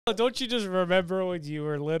Don't you just remember when you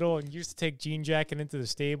were little and you used to take Jean Jacket into the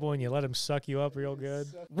stable and you let him suck you up real good?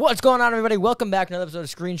 What's going on, everybody? Welcome back to another episode of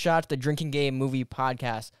Screenshots, the Drinking Game Movie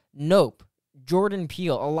Podcast. Nope. Jordan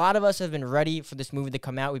Peele. A lot of us have been ready for this movie to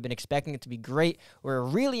come out. We've been expecting it to be great. We're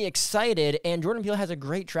really excited, and Jordan Peele has a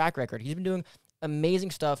great track record. He's been doing amazing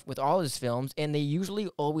stuff with all his films, and they usually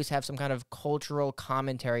always have some kind of cultural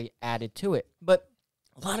commentary added to it. But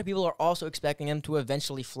a lot of people are also expecting him to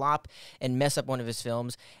eventually flop and mess up one of his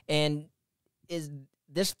films. And is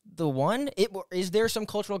this the one? Is there some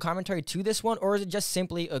cultural commentary to this one, or is it just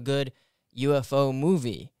simply a good UFO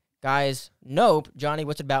movie? Guys, nope. Johnny,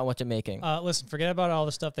 what's it about? What's it making? Listen, forget about all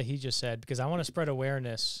the stuff that he just said because I want to spread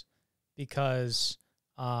awareness because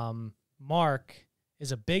Mark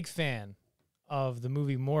is a big fan of the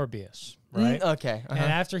movie Morbius, right? Okay. And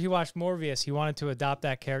after he watched Morbius, he wanted to adopt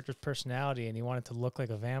that character's personality and he wanted to look like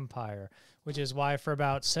a vampire, which is why for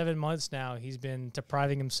about 7 months now he's been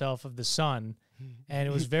depriving himself of the sun. And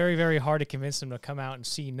it was very, very hard to convince him to come out and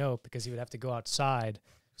see Nope because he would have to go outside.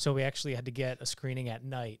 So we actually had to get a screening at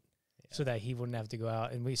night so that he wouldn't have to go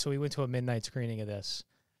out. And we went to a midnight screening of this.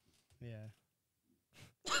 Yeah.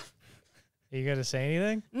 Are you gonna say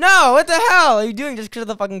anything? No, what the hell are you doing just because of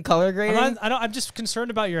the fucking color grading? I'm just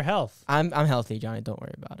concerned about your health. I'm healthy, Johnny. Don't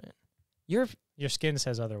worry about it. Your skin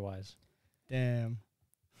says otherwise. Damn.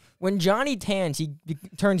 When Johnny tans, he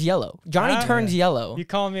turns yellow. Johnny turns yellow. You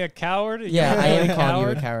calling me a coward? Yeah, I am calling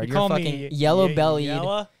you a coward. You're fucking yellow-bellied.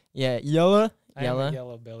 Yellow? Yeah, yellow. I am a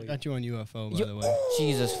yellow belly. Got you on UFO, by the way.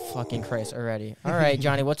 Jesus fucking Christ already. All right,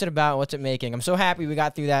 Johnny, what's it about? What's it making? I'm so happy we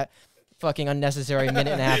got through that fucking unnecessary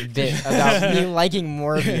minute and a half bit about me liking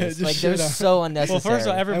Morbius. Like, they're so unnecessary. Well, first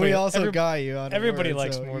of all, everybody got you on everybody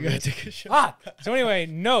likes Morbius. So anyway,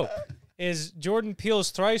 Nope is Jordan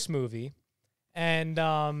Peele's Thrice movie, and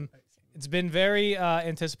it's been very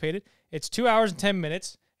anticipated. It's 2 hours and 10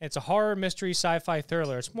 minutes. It's a horror, mystery, sci-fi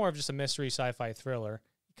thriller. It's more of just a mystery, sci-fi thriller.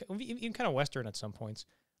 Even kind of Western at some points.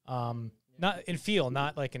 Not in feel,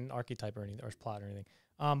 not like an archetype or anything, or plot or anything.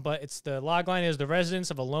 But the logline is the residents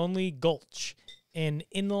of a lonely gulch in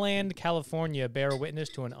inland California bear witness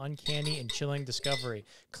to an uncanny and chilling discovery.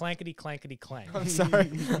 Clankety, clankety, clank. I'm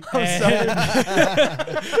sorry.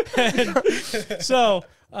 So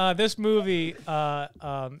this movie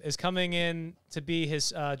is coming in to be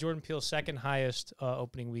his Jordan Peele's second highest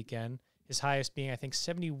opening weekend. His highest being, I think,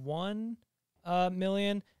 71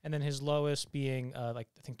 million, and then his lowest being I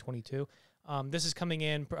think 22. This is coming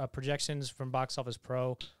in projections from Box Office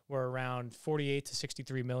Pro were around 48 to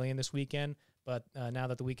 63 million this weekend, but now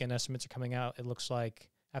that the weekend estimates are coming out, it looks like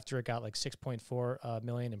after it got like 6.4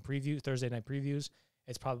 million in Thursday night previews,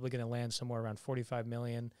 it's probably going to land somewhere around 45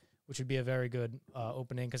 million, which would be a very good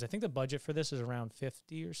opening because I think the budget for this is around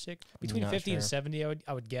 50 or 60, between 50 and 70,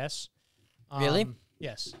 I would guess. Really?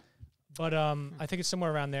 Yes. But I think it's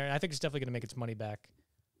somewhere around there, and I think it's definitely going to make its money back.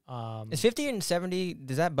 Is 50 and 70,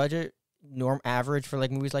 does that budget average for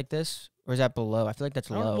like movies like this, or is that below? I feel like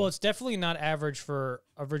that's low. Well, it's definitely not average for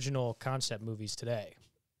original concept movies today.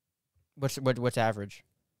 What's average?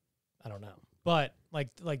 I don't know. But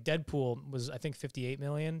like Deadpool was, I think, 58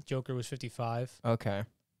 million. Joker was 55. Okay.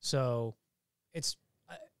 So it's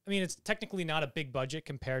technically not a big budget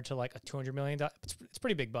compared to like a $200 million. It's a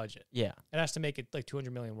pretty big budget. Yeah. It has to make it like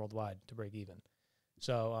 200 million worldwide to break even.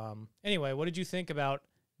 So anyway, what did you think about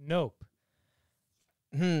Nope?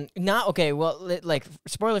 Not okay. Well, like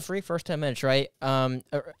spoiler free, first 10 minutes, right?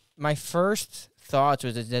 My first thoughts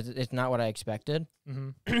was it's not what I expected.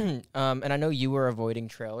 Mm-hmm. And I know you were avoiding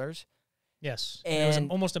trailers. Yes, and it was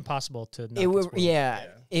almost impossible to. Not it was yeah.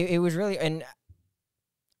 It was really, and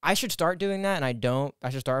I should start doing that, and I don't. I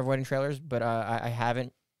should start avoiding trailers, but I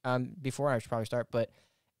haven't before. I should probably start, but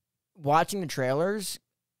watching the trailers,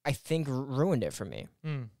 I think ruined it for me.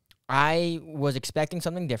 I was expecting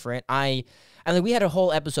something different. We had a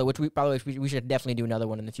whole episode, which by the way, we should definitely do another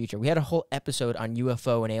one in the future. We had a whole episode on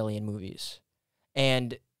UFO and alien movies,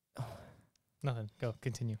 and nothing. Go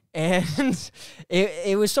continue. And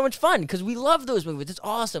it was so much fun because we love those movies. It's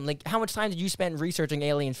awesome. Like, how much time did you spend researching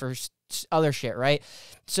aliens for other shit, right?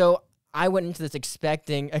 So I went into this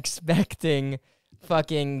expecting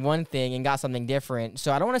fucking one thing and got something different.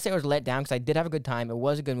 So I don't want to say I was let down because I did have a good time. It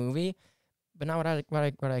was a good movie. But not what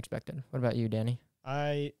I expected. What about you, Danny?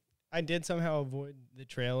 I did somehow avoid the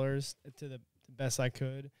trailers to the best I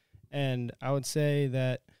could, and I would say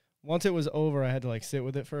that once it was over, I had to like sit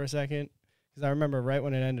with it for a second because I remember right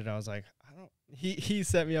when it ended, I was like, He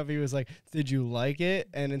set me up. He was like, "Did you like it?"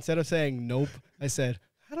 And instead of saying nope, I said,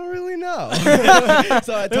 I don't really know.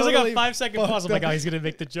 So I There's like totally a 5-second pause. I'm like, oh, he's gonna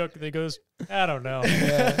make the joke, and he goes, I don't know.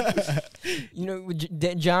 You know,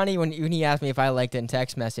 Johnny, when he asked me if I liked it in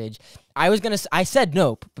text message, I said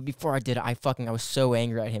nope, but before I did it, I was so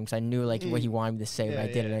angry at him because I knew like what he wanted me to say, but I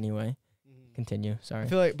did it anyway. Continue. Sorry. I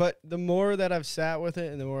feel like, but the more that I've sat with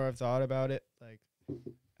it and the more I've thought about it, like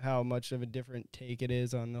how much of a different take it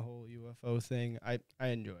is on the whole UFO thing, I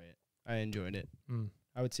enjoy it. I enjoyed it.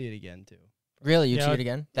 I would see it again too. Really, you'd see it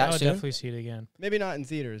again? I would soon? definitely see it again. Maybe not in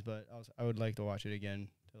theaters, but I would like to watch it again.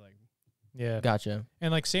 Yeah. Gotcha.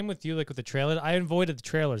 And like same with you, like with the trailer. I avoided the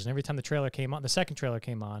trailers, and every time the second trailer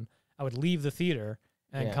came on, I would leave the theater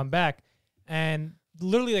and come back. And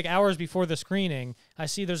literally like hours before the screening, I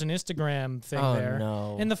see there's an Instagram thing there.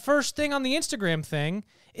 No. And the first thing on the Instagram thing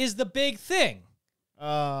is the big thing.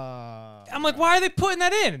 I'm like, why are they putting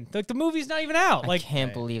that in? Like the movie's not even out. I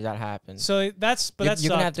can't believe that happened. So that's you're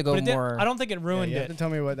gonna have to go more. I don't think it ruined you it. have to tell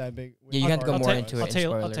me what that big. Yeah, you have to go more into it. I'll tell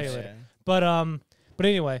you later. But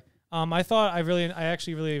anyway, I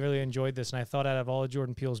actually really enjoyed this, and I thought out of all of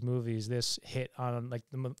Jordan Peele's movies, this hit on like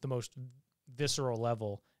the most visceral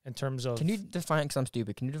level in terms of. Can you define? Because I'm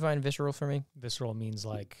stupid. Can you define visceral for me? Visceral means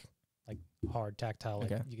like hard, tactile.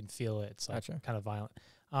 Like you can feel it. It's like kind of violent.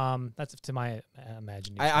 That's to my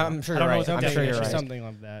imagination. I'm sure I you're don't right. know I'm sure you're right. Something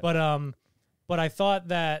like that. But I thought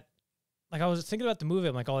that, like, I was thinking about the movie.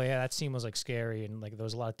 I'm like, oh yeah, that scene was like scary and like there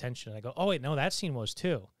was a lot of tension. And I go, oh wait, no, that scene was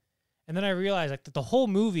too. And then I realized like that the whole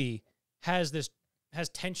movie has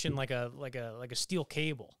tension like a steel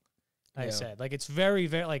cable. I said like it's very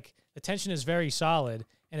like the tension is very solid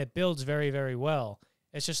and it builds very very well.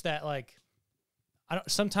 It's just that like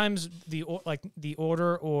sometimes the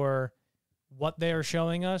order or what they are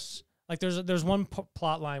showing us, like there's one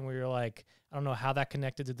plot line where you're like, I don't know how that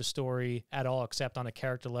connected to the story at all, except on a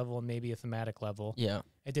character level and maybe a thematic level. Yeah,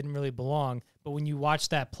 it didn't really belong. But when you watch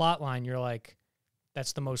that plot line, you're like,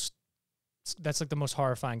 that's like the most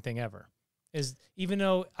horrifying thing ever. Is even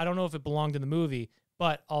though I don't know if it belonged in the movie,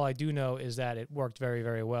 but all I do know is that it worked very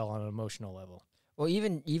very well on an emotional level. Well,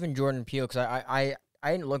 even Jordan Peele, because I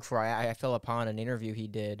didn't look for it. I fell upon an interview he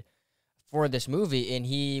did for this movie, and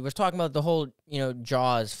he was talking about the whole,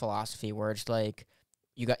 Jaws philosophy, where it's like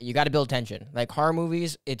you got to build tension. Like horror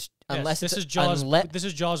movies, it's unless this is Jaws. This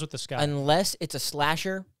is Jaws with the sky. Unless it's a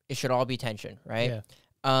slasher, it should all be tension, right?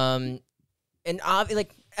 Yeah. And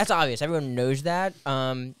like that's obvious. Everyone knows that.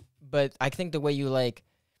 But I think the way you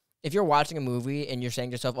if you're watching a movie and you're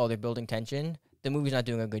saying to yourself, "Oh, they're building tension," the movie's not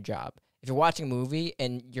doing a good job. If you're watching a movie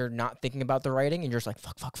and you're not thinking about the writing and you're just like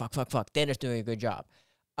fuck, then it's doing a good job.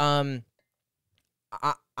 How do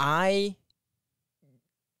I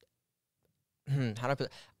put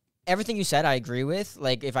it? Everything you said, I agree with.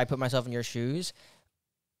 Like, if I put myself in your shoes,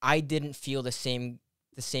 I didn't feel the same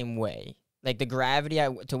way. Like, the gravity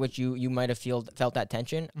to which you might have felt that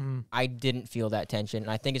tension, I didn't feel that tension.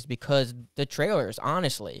 And I think it's because the trailers,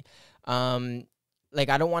 honestly. Like,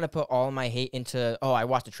 I don't want to put all my hate into, oh, I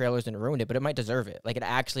watched the trailers and it ruined it, but it might deserve it. Like, it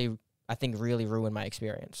actually, I think, really ruined my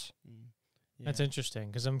experience. Yeah. That's interesting,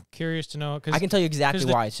 because I'm curious to know. Cause, I can tell you exactly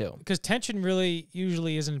why, too. Because tension really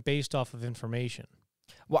usually isn't based off of information.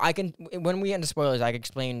 Well, when we get into spoilers, I can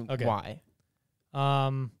explain why.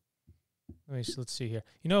 Let's see here.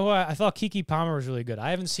 You know who I thought Keke Palmer was really good.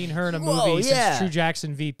 I haven't seen her in a movie since True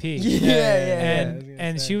Jackson VP.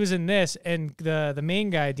 And she was in this, and the main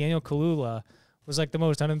guy, Daniel Kaluuya, was like the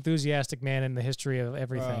most unenthusiastic man in the history of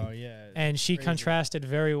everything. Oh, yeah. And she contrasted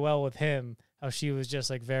very well with him, how she was just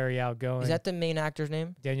like very outgoing. Is that the main actor's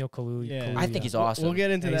name? Daniel Kaluuya. Yeah. I think he's awesome. We'll get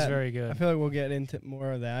into that. He's very good. I feel like we'll get into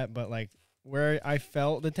more of that, but like where I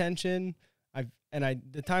felt the tension,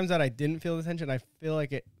 the times that I didn't feel the tension, I feel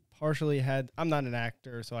like it partially had. I'm not an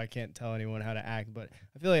actor, so I can't tell anyone how to act, but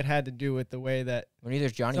I feel like it had to do with the way that when either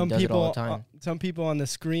Johnny does it all the time. Some people on the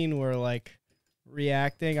screen were like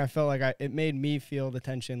reacting. I felt like it made me feel the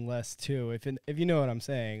tension less too. If you know what I'm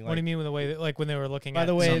saying. Like, what do you mean with the way that, like when they were looking by at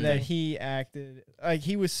the way something? that he acted? Like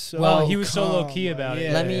he was so low key about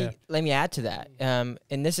it. Let me add to that.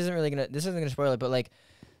 And this isn't gonna spoil it, but like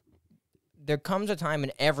there comes a time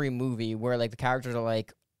in every movie where like the characters are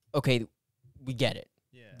like, okay, we get it.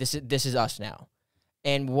 Yeah. This is us now.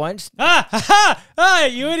 And once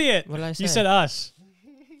you idiot! What did I say? You said us.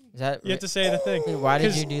 Is that you have to say the thing. Why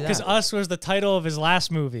did you do that? Because Us was the title of his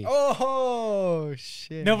last movie. Oh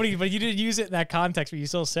shit! Nobody, but you didn't use it in that context. But you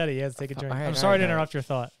still said it. You had to take a drink. I'm sorry to interrupt your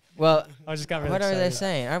thought. Well, I just got really what excited. are they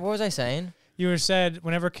saying? What was I saying? You said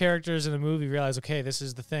whenever characters in the movie realize, okay, this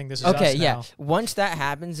is the thing. This is okay. Us Yeah. now. Once that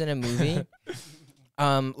happens in a movie,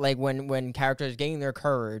 like when characters gain their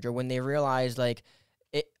courage, or when they realize like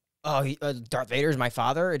oh, Darth Vader's my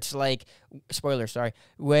father. It's like, spoiler, sorry.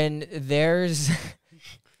 When there's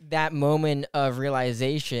that moment of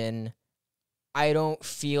realization, I don't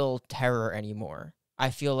feel terror anymore. I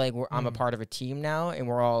feel like I'm a part of a team now, and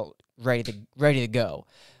we're all ready to go.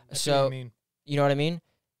 So, you know what I mean?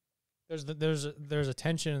 There's a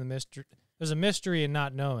tension in the mystery. There's a mystery in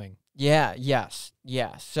not knowing. Yeah.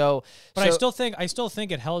 So, but I still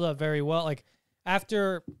think it held up very well. Like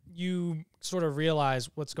after you sort of realize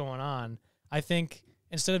what's going on, I think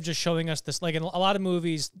instead of just showing us this, like in a lot of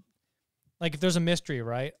movies, like if there's a mystery,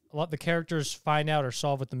 right? The characters find out or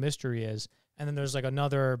solve what the mystery is, and then there's like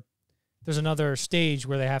another stage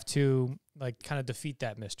where they have to like kind of defeat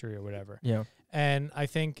that mystery or whatever. Yeah. And I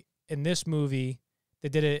think in this movie, they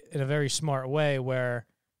did it in a very smart way where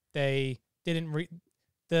they didn't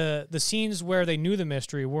the scenes where they knew the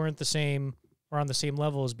mystery weren't the same or on the same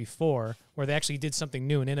level as before, where they actually did something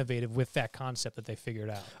new and innovative with that concept that they figured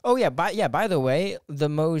out. Oh yeah, by the way, the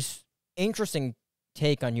most interesting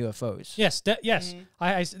take on UFOs. Yes, yes.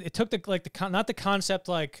 It took not the concept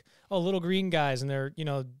like, oh, little green guys and they're,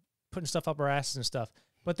 putting stuff up our asses and stuff,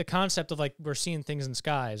 but the concept of like we're seeing things in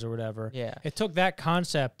skies or whatever. Yeah. It took that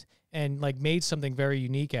concept and like made something very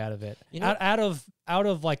unique out of it. Out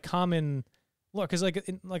of like common lore, because like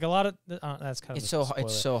a lot of that's kind of it's so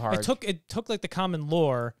hard. It took like the common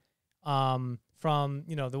lore from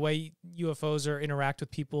the way UFOs interact with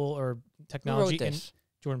people or technology. Who wrote this?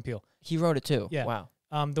 Jordan Peele. He wrote it too. Yeah. Wow.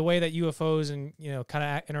 The way that UFOs and kind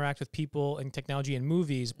of interact with people and technology in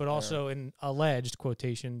movies, but also in alleged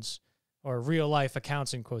quotations or real life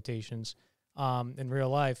accounts in quotations in real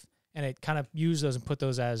life, and it kind of used those and put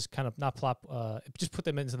those as kind of not plot, just put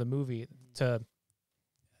them into the movie and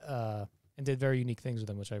did very unique things with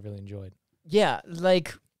them, which I really enjoyed. Yeah,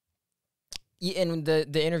 like in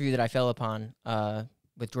the interview that I fell upon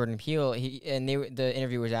with Jordan Peele, the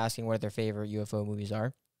interview was asking what their favorite UFO movies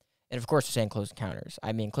are. And of course, they're saying Close Encounters.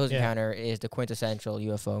 I mean, Close Encounter is the quintessential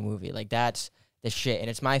UFO movie. Like, that's the shit. And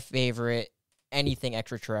it's my favorite anything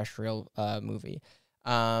extraterrestrial movie.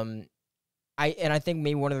 I think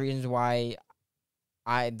maybe one of the reasons why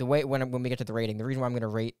when we get to the rating, the reason why I'm going to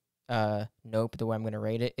rate Nope the way I'm going to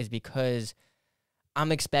rate it is because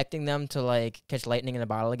I'm expecting them to, like, catch lightning in a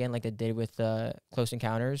bottle again like they did with Close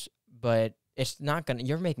Encounters. But it's not gonna.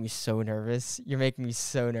 You're making me so nervous. You're making me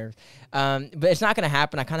so nervous. But it's not gonna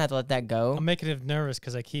happen. I kind of have to let that go. I'm making him nervous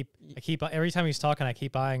because I keep every time he's talking, I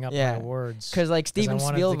keep eyeing up my words. Because like Steven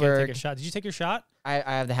Spielberg. Take a shot. Did you take your shot? I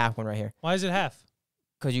have the half one right here. Why is it half?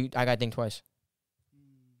 Because I got dinged twice.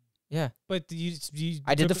 Yeah. But you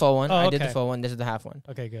I did the full one. Oh, I did the full one. This is the half one.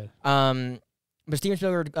 Okay, good. But Steven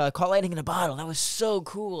Spielberg caught lightning in a bottle. That was so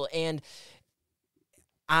cool. And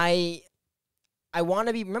I want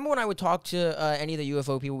to be. Remember when I would talk to any of the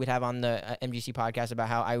UFO people we'd have on the MGC podcast about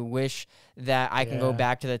how I wish that I can go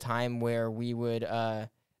back to the time where we would like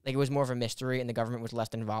it was more of a mystery and the government was less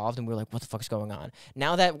involved and we were like, what the fuck is going on?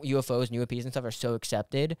 Now that UFOs and UAPs and stuff are so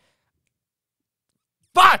accepted.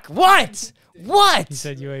 Fuck! What? What? You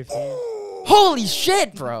said UAP. Holy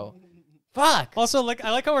shit, bro! Fuck. Also, like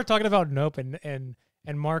I like how we're talking about Nope and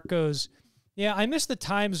Mark goes, yeah, I miss the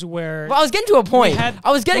times where. Well, I was getting to a point.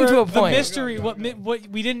 I was getting to a point. The mystery, what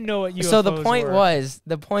we didn't know what UFOs So the point were. was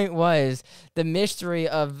the mystery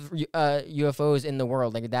of UFOs in the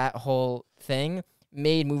world, like that whole thing,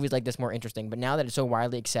 made movies like this more interesting. But now that it's so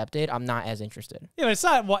widely accepted, I'm not as interested. Yeah,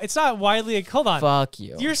 but it's not widely. Hold on. Fuck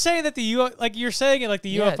you. You're saying that the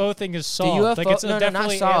UFO thing is solved. The UFO, like it's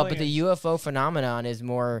not solved, but the UFO phenomenon is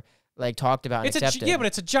more like talked about and accepted. Yeah, but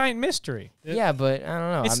it's a giant mystery. Yeah, but I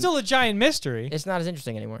don't know. It's still a giant mystery. It's not as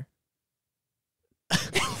interesting anymore.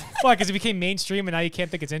 Why? Because it became mainstream and now you can't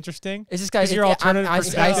think it's interesting? It's just guys. Your alternative I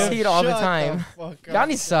perspective? see it all the Shut time.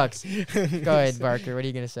 Johnny sucks. Go ahead, Barker. What are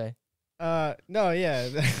you gonna say? No, yeah.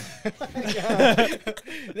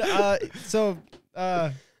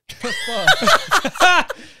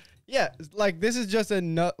 Yeah, like this is just a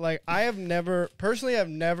nut. Like I've never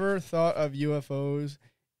thought of UFOs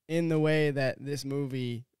in the way that this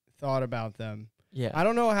movie thought about them. Yeah, I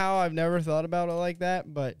don't know how I've never thought about it like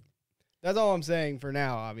that, but that's all I'm saying for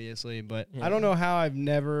now, obviously. But I don't know how I've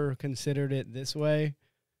never considered it this way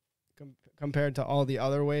compared to all the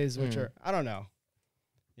other ways, which are I don't know.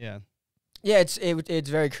 Yeah. Yeah, it's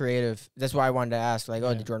very creative. That's why I wanted to ask, like,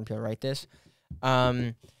 did Jordan Peele write this?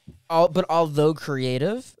 But although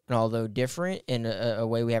creative and although different in a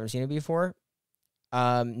way we haven't seen it before,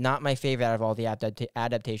 not my favorite out of all the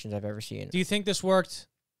adaptations I've ever seen. Do you think this worked?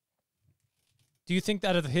 Do you think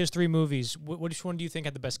that out of his three movies, which one do you think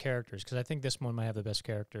had the best characters? Because I think this one might have the best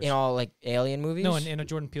characters. In all, like, Alien movies? No, in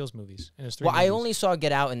Jordan Peele's movies. In his three movies. I only saw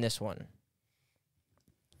Get Out in this one.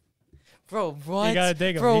 Bro, what? You gotta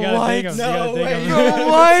dig him. Bro, you gotta what? dig him. No you gotta way. dig him. Bro,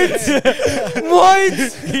 what?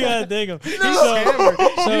 What? You gotta dig him. He's hammered.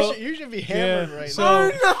 so- You should be hammered right so-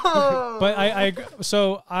 now. Oh no! But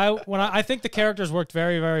I think the characters worked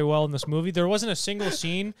very, very well in this movie. There wasn't a single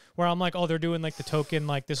scene where I'm like, oh, they're doing like the token,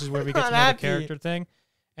 like this is where we get to Not know the happy. character thing.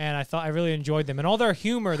 And I really enjoyed them. And all their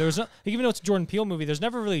humor, even though it's a Jordan Peele movie, there's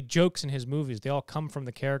never really jokes in his movies. They all come from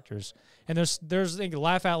the characters. And there's like,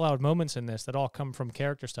 laugh out loud moments in this that all come from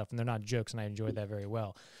character stuff, and they're not jokes, and I enjoyed that very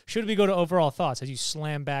well. Should we go to overall thoughts as you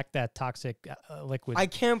slam back that toxic liquid? I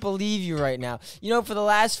can't believe you right now. You know, for the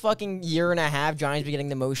last fucking year and a half, Johnny's been getting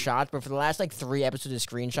the most shots, but for the last like 3 episodes of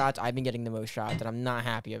screenshots, I've been getting the most shots, and I'm not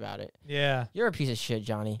happy about it. Yeah. You're a piece of shit,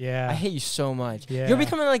 Johnny. Yeah. I hate you so much. Yeah. You're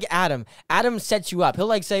becoming like Adam. Adam sets you up. He'll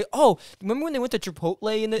like say, "Oh, remember when they went to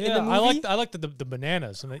Chipotle in the movie?" I like the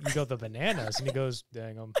bananas, and then you go the bananas, and he goes,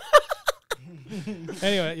 "Dang 'em."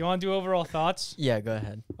 Anyway, you want to do overall thoughts? Yeah, go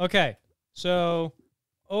ahead. Okay, so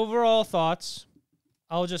overall thoughts.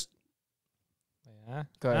 I'll just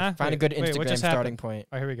Go ahead. Find a good what Instagram just starting happened? point.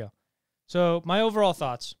 All right, here we go. So my overall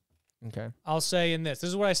thoughts. Okay, I'll say in this. This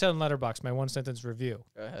is what I said in Letterboxd, my 1-sentence review.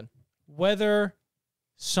 go ahead. Whether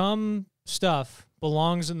some stuff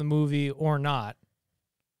belongs in the movie or not,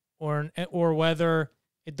 or whether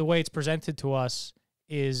the way it's presented to us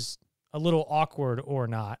is a little awkward or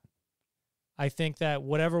not, I think that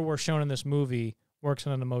whatever we're shown in this movie works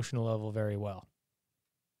on an emotional level very well.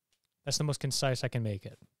 That's the most concise I can make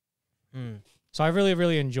it. So I really,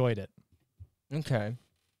 really enjoyed it. Okay,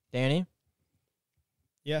 Danny.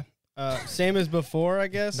 Yeah. Same as before, I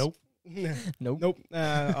guess. Nope. Nope.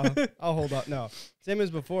 I'll hold up. No. Same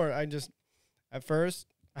as before. At first,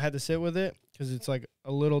 I had to sit with it because it's like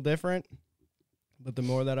a little different. But the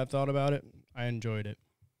more that I've thought about it, I enjoyed it.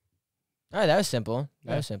 All right, that was simple.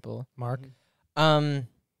 That Yeah. was simple. Mark? I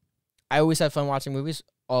always have fun watching movies.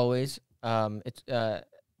 Always. And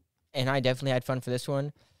I definitely had fun for this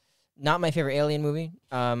one. Not my favorite Alien movie.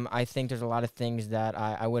 I think there's a lot of things that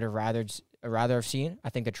I would have rather have seen. I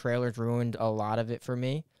think the trailers ruined a lot of it for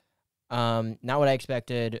me. Not what I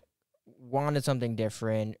expected. Wanted something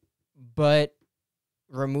different, but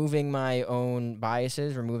removing my own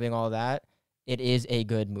biases, removing all that, it is a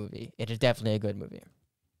good movie. It is definitely a good movie.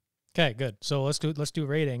 Okay, good. So let's do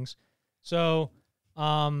ratings. So,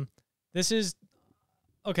 this is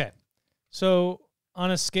okay. So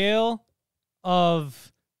on a scale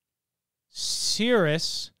of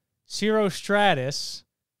Cirrus, Cirrostratus,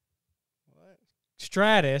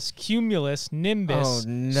 Stratus, Cumulus, Nimbus, Oh,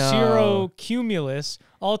 no. Cirrocumulus,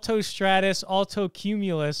 Altostratus,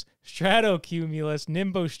 Altocumulus, Stratocumulus,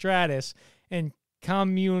 Nimbostratus, and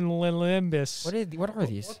Cumulonimbus. What are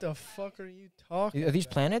these? What the fuck are you talking Are these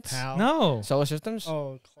about, planets? pal? No, Solar systems?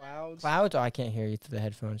 Oh, clouds. Clouds? Oh, I can't hear you through the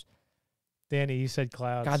headphones. Danny, you said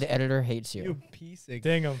clouds. God, the editor hates You you. piece of...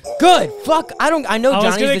 Dang him. Good. Fuck. I know I was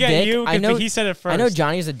Johnny's gonna the get dick. you, I know but he said it first. I know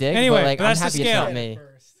Johnny's a dick, Anyway, but like but I'm that's the happy it's scale. not me.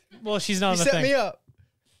 Well, she's not You on the set thing. me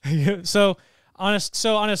up. So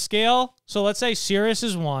on a scale, so let's say Cirrus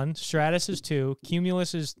is 1, Stratus is 2,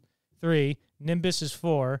 Cumulus is 3, Nimbus is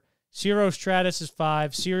 4, Cirrostratus is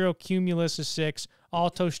 5, Cirrocumulus is 6,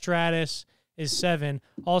 Altostratus is 7,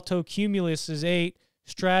 Altocumulus is 8,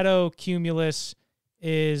 Stratocumulus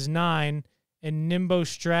is 9, and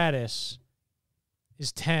Nimbostratus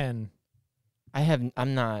is 10. I'm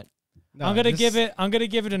not. No, I'm gonna this- give it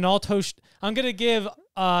an alto. I'm gonna give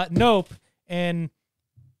Nope an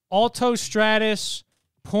Altostratus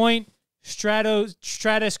point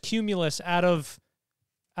stratus cumulus out of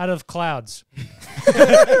clouds.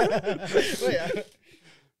 Wait,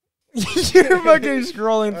 You're fucking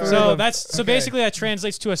scrolling through. So them. that's Okay. basically that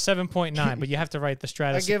translates to a 7.9, but you have to write the I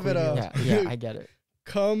stratus. give it a yeah, I get it.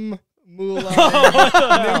 cum Mulan What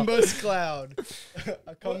the hell? Nimbus cloud.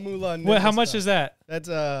 A cum Mulan Nimbus Wait, how much cloud. is that? That's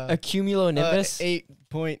A cumulonimbus.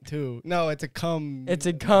 8.2. No, it's a cum. It's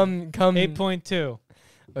a cum. 8.2.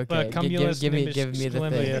 Okay, But cumulus give me nimbus the thing.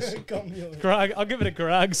 cumulus. Cum Mulan. Grog, I'll give it a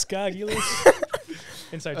grog scogulus.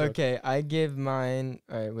 Inside joke. Okay, I give mine.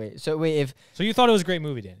 All right, wait. So wait, if So you thought it was a great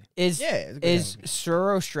movie, Danny? is Yeah. it's a good is movie.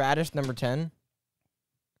 Cirrostratus number 10?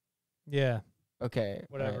 Yeah. Okay.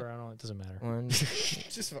 Whatever. I don't know. It doesn't matter. One.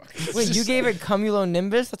 Just fucking. Wait, you gave it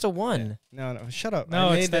cumulonimbus? That's a 1. No, shut up. No,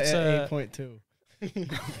 I it's- made that's that at 8.2.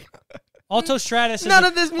 Altostratus is None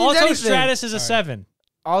of this means anything. Altostratus is a All right. 7.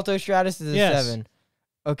 Altostratus is a Yes. 7.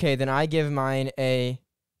 Okay, then I give mine a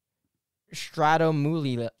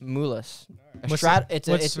stratomulus. What's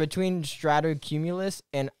It's between stratocumulus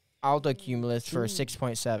and altocumulus for a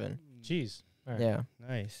 6.7. Jeez. All right. Yeah.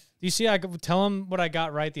 Nice. Do you see? Tell him what I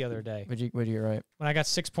got right the other day. Would you write? When I got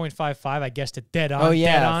 6.55, I guessed it dead on. Oh Dead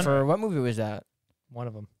yeah. on. For what movie was that? One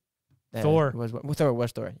of them. Thor. Thor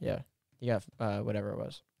was Thor. Yeah, he got whatever it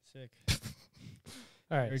was. Sick.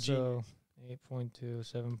 All right, You're a so 8.2,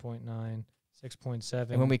 7.9, 6.7.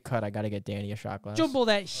 And when we cut, I gotta get Danny a shot glass. Jumble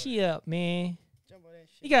that shit up, man.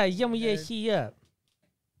 You gotta yummy that shit up.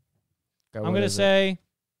 Go, I'm what gonna is it? say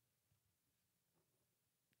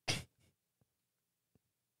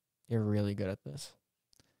You're really good at this.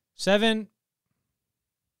 7.60.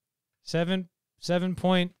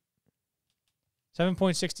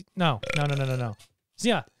 No.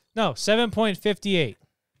 Yeah, no, 7.58.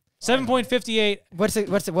 7.58. What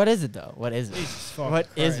is it though? What is it? What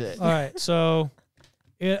is it? All right, so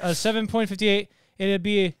a 7.58. It'd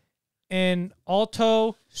be an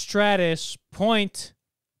alto stratus point,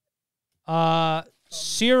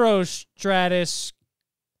 cirrostratus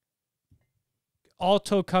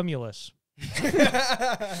alto cumulus.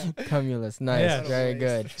 Cumulus, nice, Yeah. very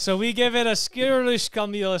good. So we give it a scurrilous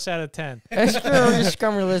cumulus out of 10.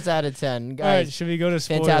 Cumulus out of 10, All right, guys. should we go to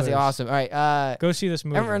spoilers? Fantastic, awesome. All right, Go see this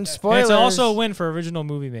movie. everyone, And spoilers. it's also a win for original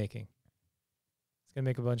movie making. It's gonna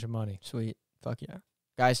make a bunch of money. Sweet, fuck yeah,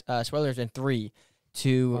 guys. Spoilers in 3,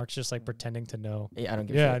 2. Mark's just like pretending to know. I don't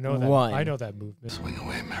give a Yeah, I shit. know that. 1. I know that movement. Swing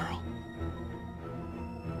away, Meryl.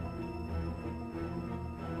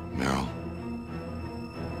 Meryl.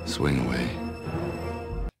 Swing away.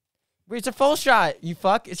 Wait, it's a full shot. You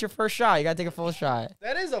fuck. It's your first shot. You gotta take a full shot.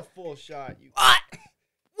 That is a full shot. You.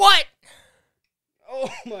 What? Oh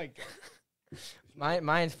my god.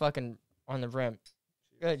 Mine's fucking on the brim.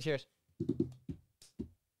 Good. Cheers.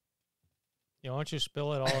 Yeah, why don't you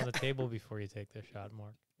spill it all on the table before you take this shot,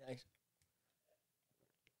 Mark? Thanks.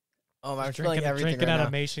 Oh, I'm Drinking, spilling everything drinking right out now.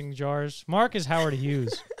 of mason jars. Mark is Howard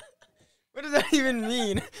Hughes. What does that even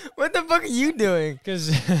mean? What the fuck are you doing?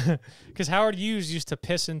 Because Howard Hughes used to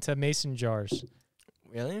piss into mason jars.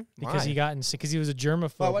 Really? Because he got in, because he was a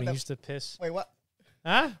germaphobe. What and the he used to piss. Wait, what?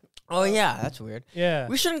 Huh? Oh yeah, that's weird. Yeah.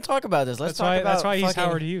 We shouldn't talk about this. Let's That's talk why. about. That's why he's fucking-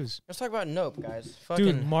 Howard Hughes. Let's talk about Nope, guys. Dude,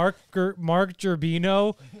 Fucking Mark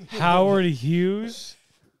Gerbino, Howard Hughes.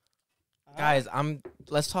 guys,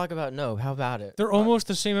 Let's talk about Nope. How about it? They're almost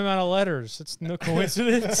the same amount of letters. It's no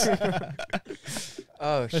coincidence.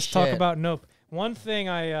 Oh shit. Let's talk about Nope. One thing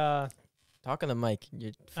I Talk on the mic.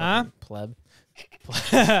 You Huh? fucking pleb.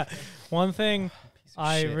 one thing Piece of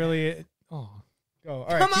I shit. really Go. All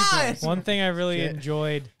right. Come keep on! going. one thing I really Shit.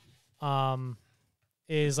 enjoyed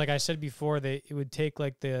is, like I said before, that it would take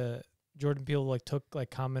like the Jordan Peele like took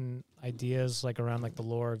like common ideas like around like the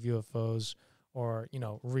lore of UFOs or, you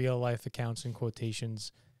know, real life accounts and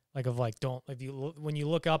quotations like of like don't if you when you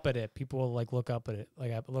look up at it, people will like look up at it,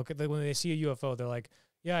 like look at when they see a UFO, they're like,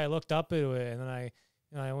 yeah, I looked up at it and then I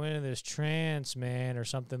went into this trance, man, or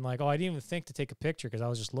something like, oh, I didn't even think to take a picture because I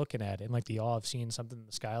was just looking at it, and like the awe of seeing something in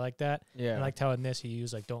the sky like that. Yeah. I liked how in this he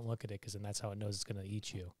used like, don't look at it because then that's how it knows it's gonna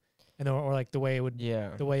eat you, and or like the way it would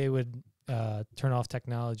turn off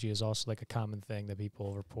technology is also like a common thing that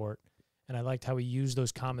people report, and I liked how he used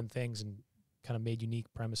those common things and kind of made unique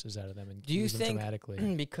premises out of them and Do you used them think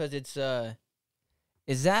thematically. because it's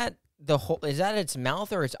is that its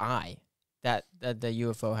mouth or its eye that the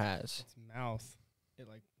UFO has? Its mouth. It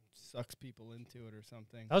like sucks people into it or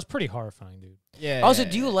something. That was pretty horrifying, dude. Yeah. Also,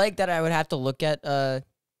 do you like that I would have to look at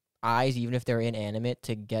eyes even if they're inanimate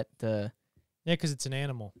to get the Yeah, because it's an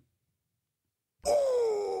animal.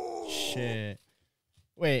 Shit.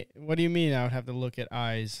 Wait, what do you mean I would have to look at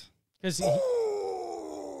eyes? Because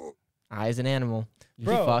eye is an animal? You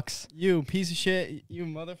Bro. fucks. You piece of shit, you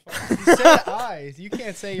motherfucker. You said eyes. You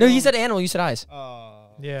can't say No, your you own- said animal. You said eyes. Oh.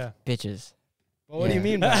 yeah. Bitches. Well, what do you Yeah.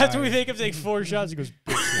 mean by After we eyes? make him take 4 shots, he goes,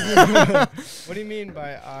 What do you mean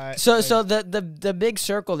by eye? So like- so the big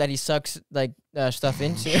circle that he sucks like stuff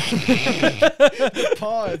into.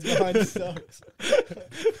 pause behind sucks.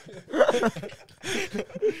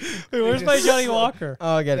 Wait, where's my Johnny Walker?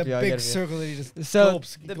 Oh, I get The it. I big get it. circle that he just So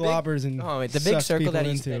gulps, the big- globbers, and Oh, wait, the big sucks circle that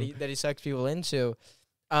people that he sucks people into.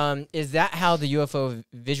 Is that how the UFO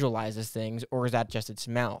visualizes things, or is that just its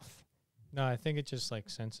mouth? No, I think it just like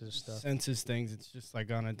senses stuff. senses things. It's just like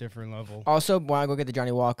on a different level. Also, while I go get the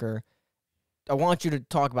Johnny Walker, I want you to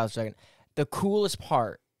talk about it a second. The coolest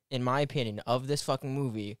part, in my opinion, of this fucking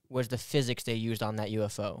movie was the physics they used on that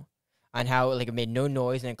UFO, and how like it made no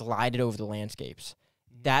noise and it glided over the landscapes.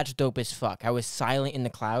 That's dope as fuck. How it was silent in the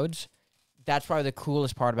clouds. That's probably the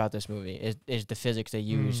coolest part about this movie is the physics they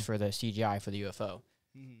used for the CGI for the UFO.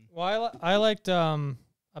 Well, I liked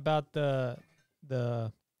about the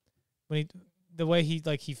when the way he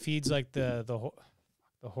like he feeds like the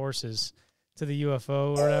horses to the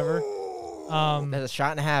UFO or whatever. That's a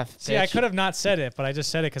shot and a half. See, I bitch. could have not said it, but I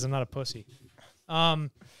just said it because I'm not a pussy.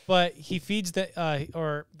 But he feeds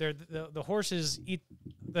the horses eat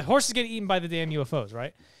the horses get eaten by the damn UFOs,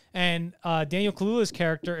 right? And Daniel Kaluuya's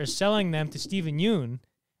character is selling them to Stephen Yeun.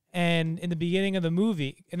 And in the beginning of the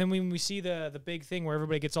movie, and then when we see the big thing where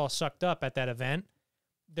everybody gets all sucked up at that event,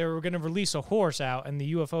 they were going to release a horse out, and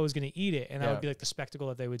the UFO is going to eat it, and that would be like the spectacle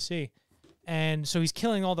that they would see. And so he's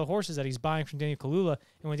killing all the horses that he's buying from Daniel Kaluuya.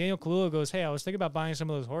 And when Daniel Kaluuya goes, "Hey, I was thinking about buying some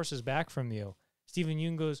of those horses back from you," Stephen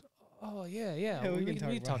Yeun goes, "Oh yeah, we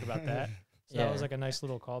can talk about that." So that was like a nice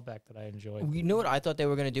little callback that I enjoyed. You know what I thought they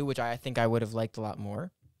were gonna do, which I think I would have liked a lot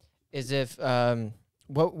more, is if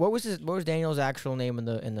what was Daniel's actual name in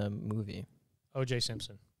the movie? O.J.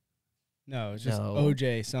 Simpson. No, it's just No.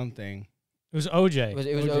 OJ something. It was O.J. It was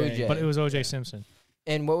OJ. OJ. But it was O.J. Simpson.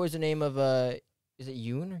 And what was the name of is it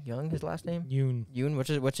Yoon or Young? His last name? Yoon. Yoon.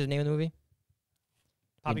 What's his name in the movie?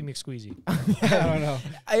 Poppy McSqueezy. I don't know.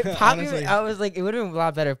 Honestly. I was like, it would have been a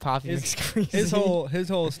lot better if Poppy His- McSqueezy. His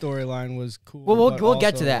whole storyline was cool. Well, but we'll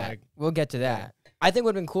get to also, that. like, We'll get to that. I think it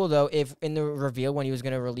would have been cool though if in the reveal when he was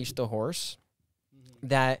gonna release the horse,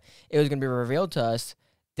 that it was gonna be revealed to us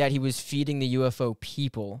that he was feeding the UFO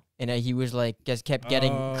people, and that he was like just kept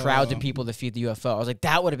getting crowds of people to feed the UFO. I was like,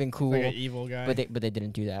 that would have been cool. like an evil guy. But they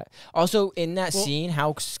didn't do that. Also, in that scene,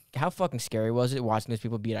 how fucking scary was it watching those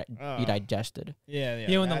people be digested? yeah.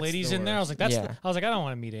 When the that's ladies the in there, I was worst. like, Yeah. I was like, I don't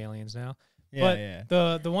want to meet aliens now. Yeah,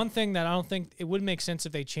 But the one thing that I don't think it would make sense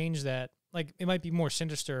if they changed that, like it might be more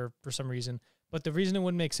sinister for some reason, but the reason it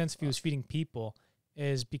wouldn't make sense if he was feeding people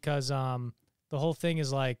is because the whole thing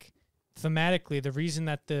is like thematically the reason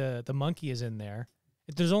that the monkey is in there.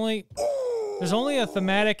 There's only a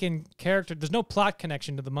thematic and character. There's no plot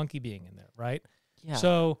connection to the monkey being in there, right? Yeah.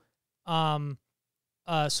 So,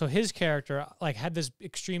 so his character like had this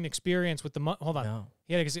extreme experience with the hold on. No.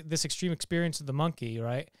 He had this extreme experience with the monkey,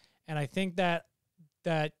 right? And I think that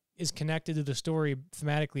is connected to the story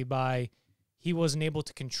thematically by he wasn't able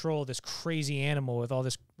to control this crazy animal with all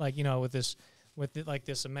this with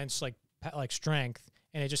this immense like strength,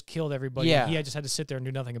 and it just killed everybody. Yeah. He just had to sit there and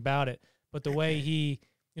do nothing about it. But the way he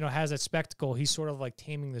has that spectacle, he's sort of like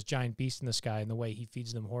taming this giant beast in the sky, and the way he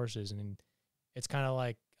feeds them horses, and it's kind of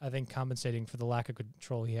like I think compensating for the lack of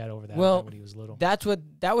control he had over that when he was little. That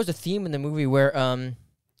was a theme in the movie where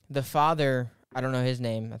the father, I don't know his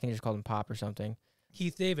name, I think they just called him Pop or something.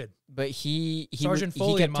 Keith David. But he Sergeant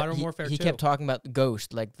Foley kept in Modern Warfare he 2. kept talking about the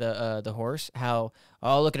ghost, like the horse, how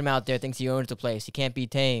look at him out there, thinks he owns the place, he can't be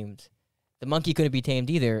tamed. The monkey couldn't be tamed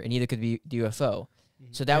either, and neither could be the UFO.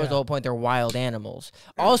 So that was the whole point. They're wild animals.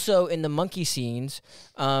 Also, in the monkey scenes,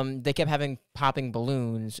 they kept having popping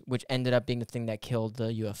balloons, which ended up being the thing that killed the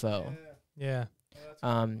UFO. Yeah.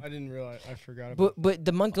 I didn't realize. I forgot about. But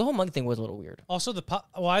the whole monkey thing was a little weird. Also,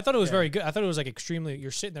 I thought it was very good. I thought it was like extremely. You're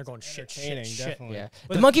sitting there going shit. Definitely. Yeah,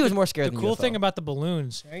 But the monkey was more scared The than cool UFO. thing about the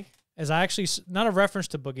balloons Okay. is I actually not a reference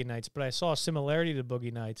to Boogie Nights, but I saw a similarity to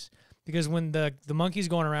Boogie Nights because when the monkey's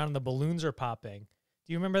going around and the balloons are popping.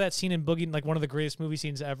 Do you remember that scene in Boogie, like one of the greatest movie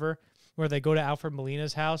scenes ever, where they go to Alfred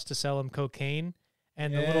Molina's house to sell him cocaine,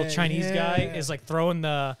 and the little Chinese guy is like throwing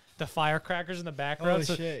the firecrackers in the background. Holy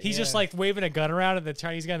So shit, he's just yeah. like waving a gun around, and the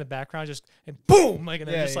Chinese guy in the background just and boom, like and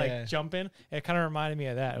they're just Yeah. like jumping. It kind of reminded me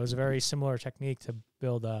of that. It was a very similar technique to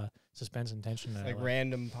build suspense and tension. that I Like liked.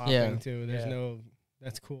 random popping Yeah. too. There's Yeah. no.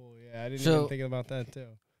 That's cool. Yeah, I didn't So- even think about that too.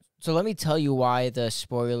 So let me tell you why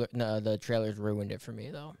the trailers ruined it for me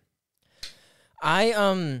though. I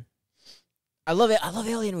love it. I love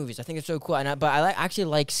alien movies. I think it's so cool. But I actually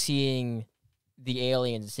like seeing the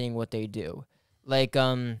aliens, seeing what they do. Like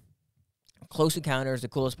Close Encounters, the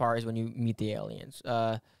coolest part is when you meet the aliens.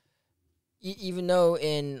 Even though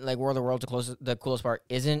in like War of the Worlds, the coolest part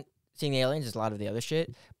isn't seeing the aliens, it's a lot of the other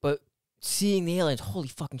shit. But seeing the aliens, holy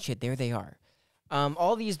fucking shit, there they are.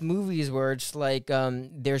 All these movies where it's like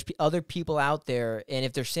there's other people out there, and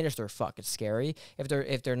if they're sinister, fuck, it's scary. If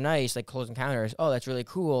they're nice, like Close Encounters, oh, that's really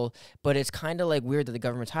cool. But it's kind of like weird that the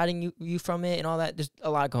government's hiding you from it and all that. There's a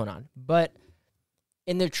lot going on. But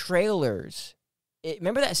in the trailers,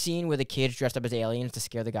 remember that scene where the kids dressed up as aliens to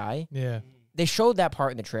scare the guy? Yeah. They showed that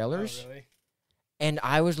part in the trailers, Oh, really? and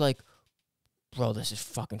I was like, bro, this is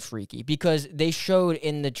fucking freaky. Because they showed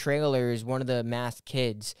in the trailers one of the masked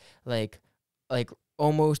kids, like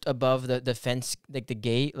almost above the fence, like the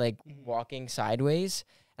gate, like walking sideways.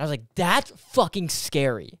 And I was like, that's fucking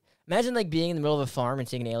scary. Imagine like being in the middle of a farm and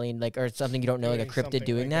seeing an alien, like, or something you don't know, like a Doing cryptid something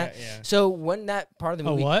doing like that. yeah. So when that part of the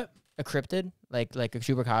A movie, what? a cryptid, like a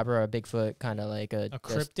chupacabra or a Bigfoot, kind of like A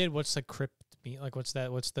cryptid? What's the crypt mean? Like, what's that?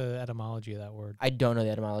 What's the etymology of that word? I don't know the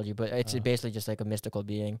etymology, but it's Oh. basically just like a mystical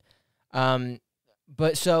being.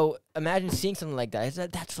 But so imagine seeing something like that.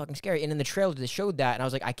 That's fucking scary. And in the trailer, they showed that, and I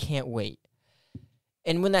was like, I can't wait.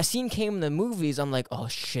 And when that scene came in the movies, I'm like, oh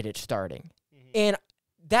shit, it's starting. And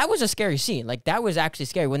that was a scary scene. Like, that was actually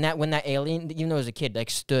scary. When that alien, even though it was a kid, like,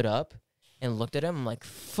 stood up and looked at him, I'm like,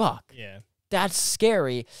 fuck. Yeah. That's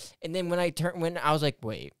scary. And then when I was like,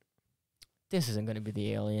 wait, this isn't going to be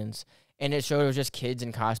the aliens. And it showed it was just kids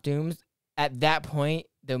in costumes. At that point,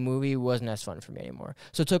 the movie wasn't as fun for me anymore.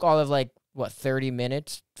 So it took all of, like, 30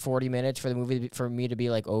 minutes, 40 minutes for the movie for me to be,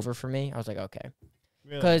 like, over for me. I was like, okay.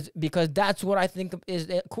 Really? Because that's what I think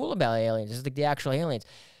is cool about aliens. Is like the actual aliens.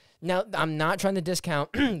 Now, I'm not trying to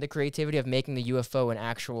discount the creativity of making the UFO an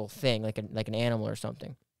actual thing, like an animal or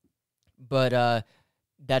something. But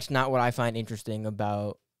that's not what I find interesting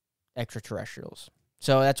about extraterrestrials.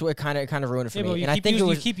 So that's what kind of ruined it for me. And I think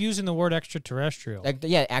you keep using the word extraterrestrial. Like,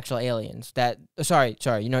 actual aliens. Sorry.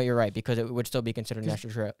 You know, you're right, because it would still be considered an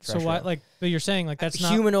extraterrestrial. So why? Like, but you're saying like that's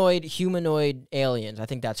not humanoid aliens. I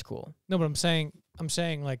think that's cool. No, but I'm saying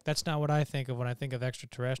like that's not what I think of when I think of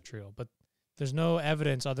extraterrestrial. But there's no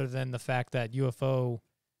evidence other than the fact that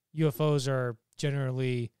UFOs are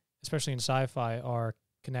generally, especially in sci-fi, are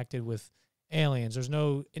connected with aliens. There's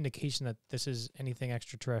no indication that this is anything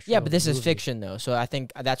extraterrestrial. Yeah, but this is fiction, though. So I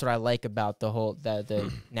think that's what I like about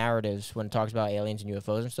the narratives when it talks about aliens and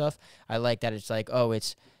UFOs and stuff. I like that it's like, oh,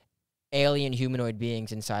 it's alien humanoid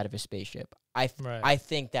beings inside of a spaceship. I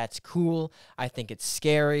think that's cool. I think it's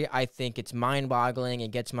scary. I think it's mind-boggling.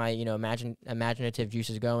 It gets my imaginative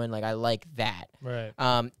juices going. Like, I like that. Right.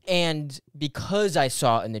 And because I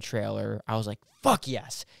saw it in the trailer, I was like, fuck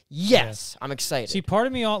yes, yeah. I'm excited. See, part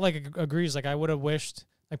of me agrees. Like, I would have wished.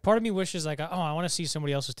 Like, part of me wishes like, oh, I want to see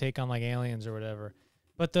somebody else's take on like aliens or whatever.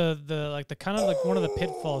 But the kind of like one of the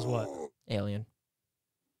pitfalls. What? Alien.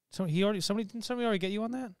 So didn't somebody already get you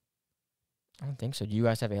on that? I don't think so. Do you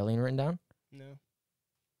guys have alien written down? No.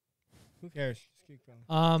 Who cares? Just keep going.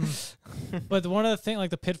 But one of the thing, like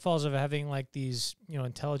the pitfalls of having like these,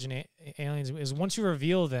 intelligent aliens is once you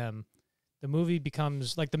reveal them, the movie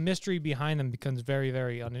becomes like the mystery behind them becomes very,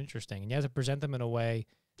 very uninteresting, and you have to present them in a way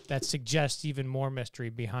that suggests even more mystery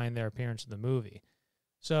behind their appearance in the movie.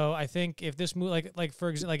 So I think if this movie, like for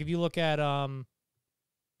example, like if you look at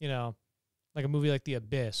like a movie like The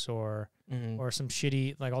Abyss or some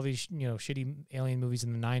shitty, like all these, shitty alien movies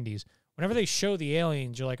in the 90s, whenever they show the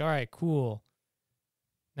aliens, you're like, all right, cool.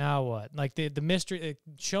 Now what? Like the mystery,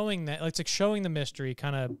 showing that, it's like showing the mystery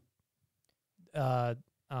kind of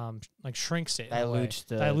like shrinks it,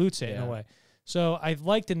 dilutes it in a way. So I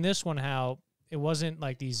liked in this one how it wasn't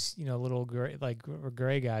like these, little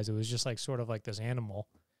gray guys. It was just like sort of like this animal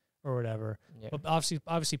or whatever. Yeah. But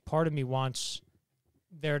obviously part of me wants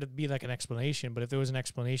there to be like an explanation, but if there was an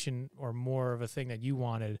explanation or more of a thing that you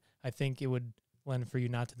wanted, I think it would lend for you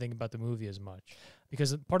not to think about the movie as much,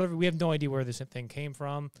 because part of it, we have no idea where this thing came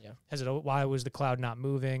from. Yeah. Why was the cloud not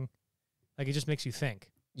moving? Like, it just makes you think.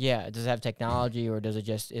 Yeah. Does it have technology, or is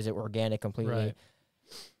it organic completely? Right.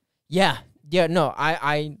 Yeah. Yeah. No,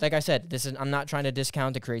 I like I said, I'm not trying to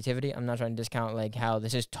discount the creativity. I'm not trying to discount like how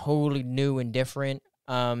this is totally new and different.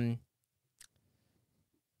 And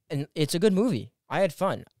it's a good movie. I had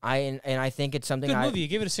fun. I think it's something. Good movie. You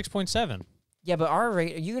gave it a 6.7. Yeah, but our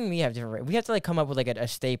rate, you and me have different rate. We have to like come up with like a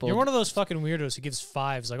staple. You're one of those fucking weirdos who gives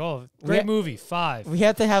 5s. Like, oh, great movie, 5. We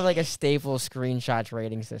have to have like a staple screenshots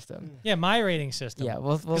rating system. Yeah, my rating system. Yeah,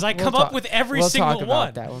 because I come up with every single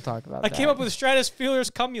one. We'll talk about that. I came up with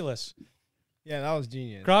Stratosphere's Cumulus. Yeah, that was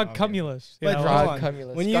genius. Grog Cumulus. But Grog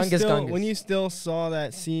Cumulus. When you still saw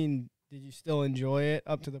that scene, did you still enjoy it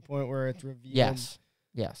up to the point where it's revealed?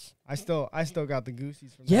 Yes. I still got the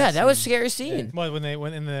goosies from that was a scary scene. Yeah. When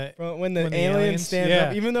the aliens stand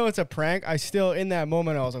up, even though it's a prank, I still in that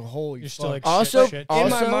moment I was like, holy fuck. Still like, also, shit. In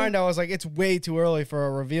my mind I was like, it's way too early for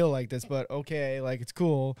a reveal like this, but okay, like it's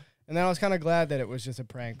cool. And then I was kind of glad that it was just a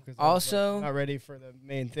prank, because I was not ready for the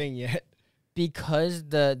main thing yet. Because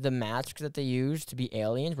the masks that they used to be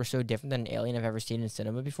aliens were so different than an alien I've ever seen in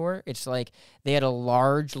cinema before. It's like they had a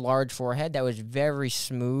large forehead that was very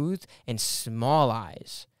smooth and small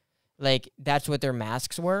eyes. Like, that's what their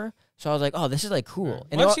masks were. So I was like, oh, this is like cool.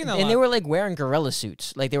 And, they were like wearing gorilla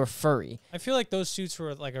suits. Like, they were furry. I feel like those suits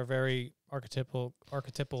were like are very archetypal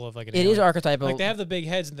of like an alien. It is archetypal. Like, they have the big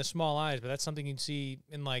heads and the small eyes, but that's something you'd see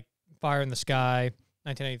in like Fire in the Sky,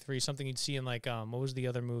 1993, something you'd see in like what was the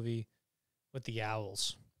other movie with the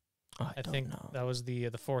owls? Oh, I think that was the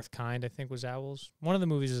Fourth Kind, I think, was owls. One of the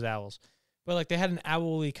movies is owls. But like they had an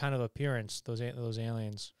owl-y kind of appearance, those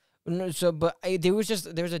aliens. No, so but there was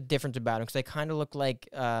a difference about them, because they kind of look like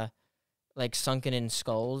sunken in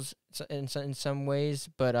skulls in some ways.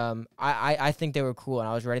 But I think they were cool, and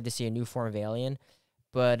I was ready to see a new form of alien.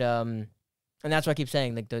 But and that's why I keep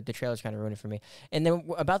saying, like, the trailer's kind of ruined it for me. And then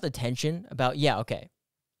about the tension,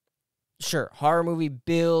 Sure, horror movie,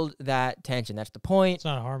 build that tension. That's the point. It's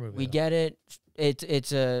not a horror movie. We though. get it.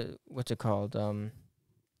 It's a, what's it called?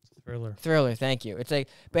 Thriller. Thriller. Thank you. It's like,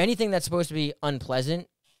 but anything that's supposed to be unpleasant,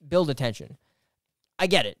 build a tension. I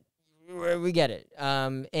get it. We get it.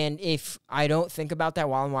 And if I don't think about that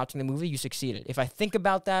while I'm watching the movie, you succeeded. If I think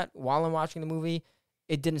about that while I'm watching the movie,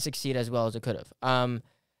 it didn't succeed as well as it could have.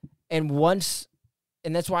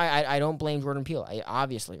 And that's why I don't blame Jordan Peele.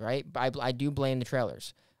 Obviously, right? But I do blame the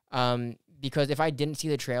trailers. Because if I didn't see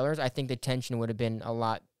the trailers, I think the tension would have been a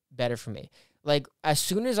lot better for me. Like, as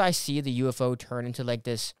soon as I see the UFO turn into like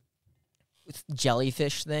this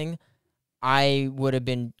jellyfish thing, I would have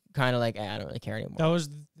been kind of like, I don't really care anymore. That was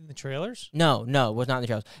in the trailers? No, it was not in the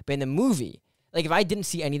trailers. But in the movie, like if I didn't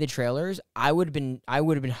see any of the trailers, I would have been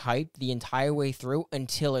hyped the entire way through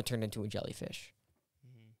until it turned into a jellyfish.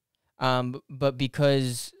 But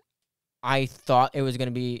because I thought it was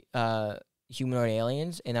gonna be humanoid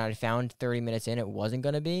aliens, and I found 30 minutes in it wasn't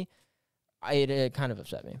gonna be, it kind of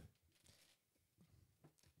upset me.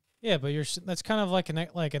 Yeah, but that's kind of like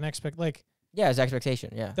Yeah, it's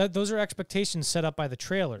expectation. Yeah. those are expectations set up by the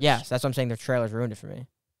trailers. Yes, that's what I'm saying. The trailers ruined it for me.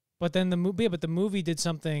 But then the movie did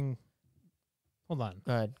something. Hold on.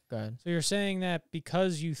 Go ahead. So you're saying that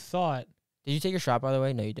because you thought Did you take your shot, by the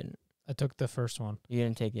way? No, you didn't. I took the first one. You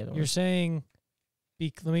didn't take the other one. You're saying,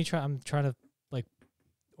 let me try. I'm trying to like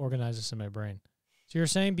organize this in my brain. So you're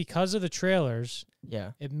saying because of the trailers,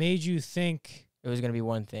 Yeah. it made you think. It was gonna be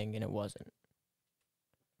one thing, and it wasn't.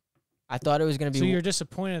 I thought it was gonna be. So you're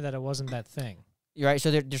disappointed that it wasn't that thing. You're right. So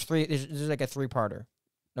there's three. There's like a three-parter.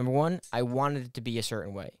 Number one, I wanted it to be a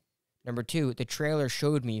certain way. Number two, the trailer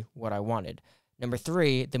showed me what I wanted. Number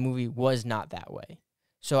three, the movie was not that way.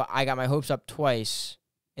 So I got my hopes up twice,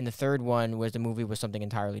 and the third one was the movie was something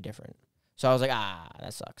entirely different. So I was like,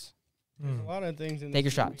 that sucks. There's a lot of things in Take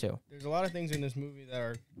this your movie. shot too. There's a lot of things in this movie that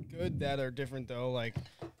are good that are different though. Like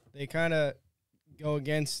they kind of go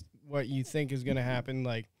against what you think is gonna happen.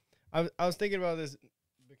 Like I was thinking about this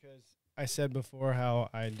because I said before how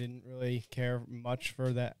I didn't really care much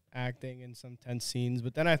for that acting in some tense scenes,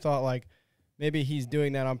 but then I thought like maybe he's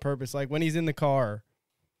doing that on purpose. Like when he's in the car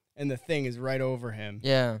and the thing is right over him.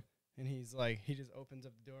 Yeah. And he's like, he just opens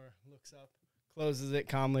up the door, looks up, closes it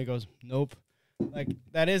calmly, goes, nope. Like,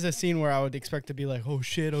 that is a scene where I would expect to be like, oh,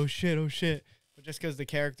 shit, oh, shit, oh, shit. But just because the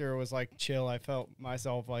character was, like, chill, I felt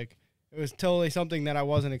myself like it was totally something that I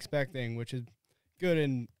wasn't expecting, which is good.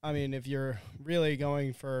 And, I mean, if you're really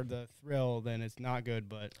going for the thrill, then it's not good.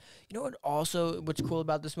 But You know what's cool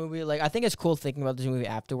about this movie? Like, I think it's cool thinking about this movie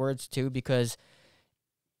afterwards, too, because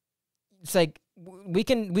it's like we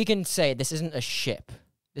can say this isn't a ship.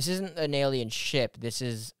 This isn't an alien ship. This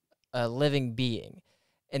is a living being.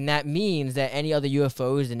 And that means that any other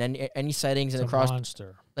UFOs and any sightings It's and a across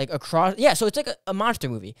monster. yeah, so it's like a monster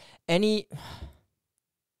movie. Any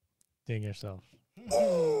Ding yourself.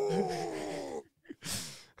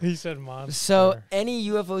 He said monster. So any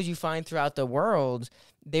UFOs you find throughout the world,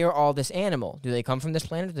 they are all this animal. Do they come from this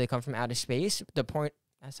planet? Do they come from outer space? The point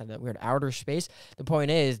I said that weird outer space. The point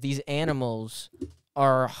is these animals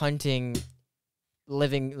are hunting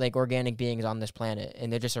living like organic beings on this planet,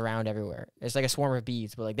 and they're just around everywhere. It's like a swarm of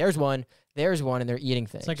bees, but like there's one, and they're eating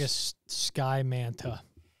things. It's like a sky manta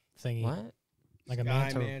thingy. What? Like a Sky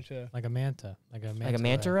manta. Manta. Like a manta. Like a manta. Like a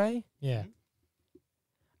manta ray? Yeah.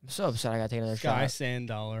 I'm so upset I gotta take another Sky shot. Sand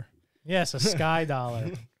Dollar. Yes, a sky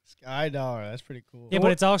dollar. Sky Dollar. That's pretty cool. Yeah,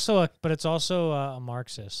 but it's also a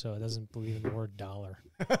Marxist, so it doesn't believe in the word dollar.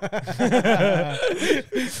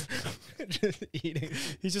 Just eating.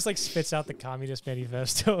 He just like spits out the Communist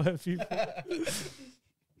Manifesto at people.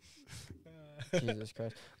 Jesus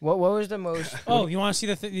Christ. What was the most Oh, you want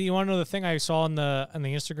to see you want to know the thing I saw on the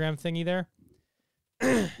Instagram thingy there?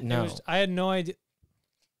 No. I had no idea.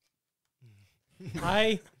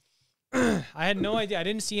 I had no idea. I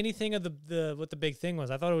didn't see anything of the what the big thing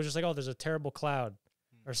was. I thought it was just like, oh, there's a terrible cloud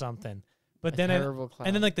or something. But then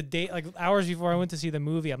and then like the day, like hours before I went to see the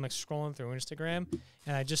movie, I'm like scrolling through Instagram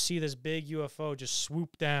and I just see this big UFO just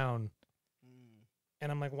swoop down.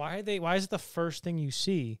 And I'm like, why is it the first thing you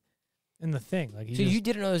see in the thing? Like, So you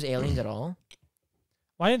didn't know those aliens at all?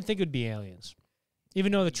 Well, I didn't think it would be aliens.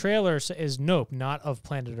 Even though the trailer is nope, not of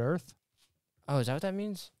planet Earth. Oh, is that what that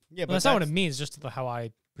means? Yeah, Well, that's not what it means, just how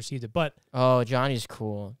I perceived it. But Oh, Johnny's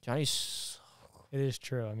cool. Johnny's it is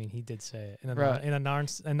true. I mean, he did say it in Bro. a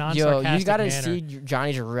non-sarcastic Yo, you gotta manner. see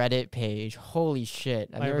Johnny's Reddit page. Holy shit.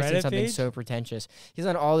 I've My never seen Reddit something page? so pretentious. He's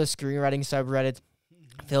on all the screenwriting subreddits,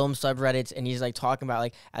 film subreddits, and he's like talking about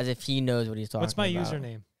like as if he knows what he's talking about. What's my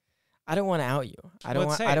username? I don't want to out you. I don't Well,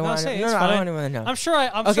 want say I it. don't No, want say it. no, It's no, I fine. don't want to know. I'm sure I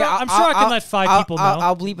Okay, can let 5 people know.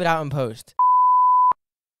 I'll bleep it out in post.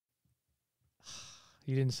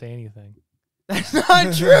 You didn't say anything. That's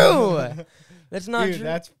not true. That's not Dude, true.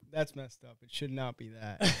 that's messed up. It should not be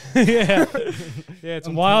that. Yeah, it's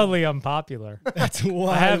wildly unpopular. That's I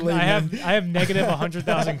wildly. have negative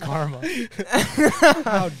 100,000 karma.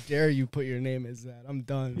 How dare you put your name as that? I'm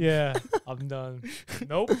done. Yeah, I'm done.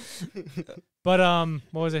 Nope. But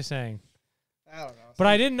what was I saying? I don't know. But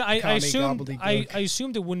I didn't. I commie assumed. I gobbledygook.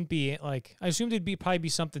 assumed it wouldn't be like. I assumed it'd probably be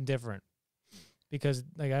something different, because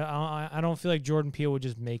like I don't feel like Jordan Peele would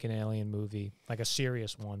just make an alien movie, like a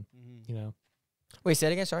serious one. You know, Wait, say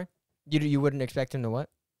it again. Sorry. You wouldn't expect him to what?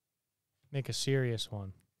 make a serious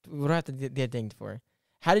one. What do I have to get dinged for?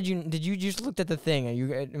 How did you just looked at the thing?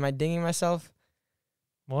 Am I dinging myself?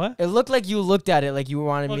 What? It looked like you looked at it like you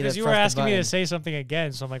wanted Well, me to. because you were asking me to say something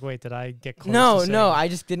again, so I'm like, wait, did I get close? No, to saying no, it? I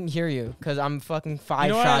just didn't hear you because I'm fucking five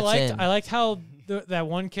You know what shots I liked? in. I liked how that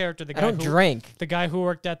one character, the I guy don't who drink. the guy who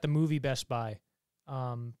worked at the movie Best Buy,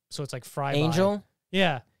 so it's like Fry Angel.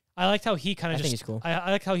 Yeah, I liked how he kind I of think just. he's cool.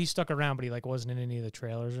 I like how he stuck around, but he like wasn't in any of the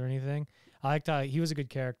trailers or anything. I liked how he was a good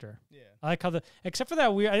character. Yeah. I like how except for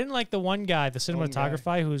that weird. I didn't like the one guy, the One guy.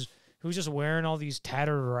 cinematographer who's just wearing all these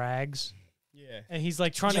tattered rags, Yeah. and he's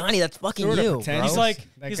like trying Johnny, that's fucking Sorta you, pretentious. bro. He's like-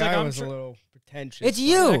 that he's guy like, I'm was tr- a little pretentious. It's but-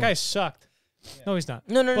 you. That guy sucked. No, he's not.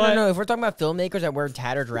 No, But- no. If we're talking about filmmakers that wear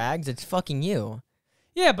tattered rags, it's fucking you.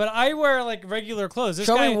 Yeah, but I wear like regular clothes. This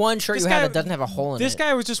Show guy, me one shirt this you have guy- that doesn't have a hole in This it.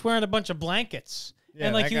 guy was just wearing a bunch of blankets. Yeah,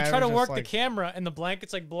 and like that he would guy try to was work just the like- camera, and the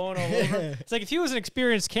blanket's like blowing all over. It's like if he was an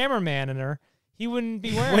experienced cameraman in her, he wouldn't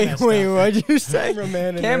be wearing that Wait, stuff. what'd you say?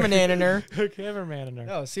 Cameraman in Cameraman in her. Cameraman in her.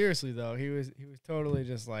 No, seriously though, he was totally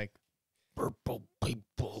just like Purple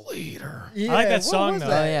people eater. yeah, I like that what song, was though.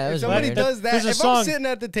 that? Oh, yeah, it If was somebody weird. does that, There's a if song- I'm sitting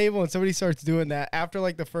at the table and somebody starts doing that after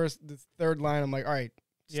like the third line, I'm like, all right,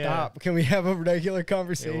 Yeah. stop. Can we have a regular It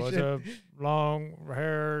conversation? was a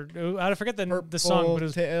long-haired. I forget the song, but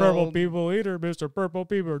it's Purple-tailed- "Purple People Eater, Mr. Purple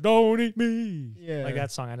People, don't eat me." Yeah. Like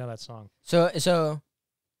that song. I know that song. So,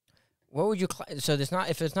 what would you? So there's not.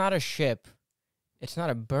 If it's not a ship, it's not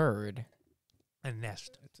a bird. A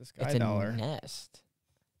nest. It's a sky It's a dollar. nest.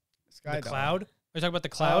 Sky The dollar. cloud. Are you talking about the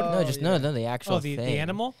cloud? Oh, No, just yeah. no. The actual the thing.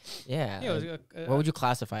 animal. Yeah. Yeah. It was like, a, what would you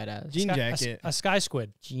classify it as? Jean sky- jacket. A sky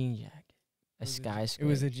squid. Jean jacket. A sky It squid.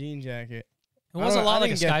 was a jean jacket. It was a lot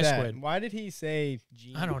like a sky that. squid. Why did he say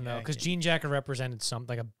jean? I don't know, because jacket? Jean Jacket represented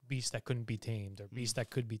something like a beast that couldn't be tamed or beast that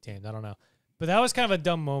could be tamed. I don't know, but that was kind of a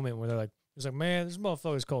dumb moment where they're like, "It's like, man, this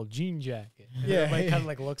motherfucker's called Jean Jacket." And Yeah, everybody yeah. kind of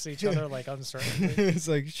like looks at each other like uncertainly. It's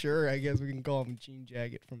like, sure, I guess we can call him jean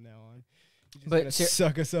jacket from now on. He's just But gonna ser-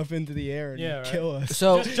 suck us up into the air and Yeah, right. kill us.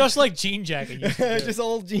 So just like Jean Jacket used to do. Just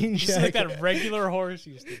old jean Just jacket. like that regular horse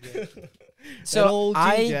used to do. so that old jean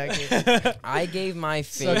I jacket. I gave my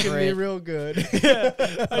Sucking me favorite. real good.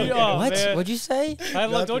 Oh, What? man. What'd you say? I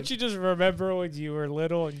love, Nothing. don't you just remember when you were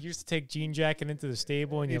little and you used to take Jean Jacket into the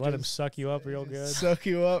stable and you He let him just- suck you up real good? Suck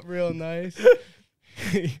you up real nice.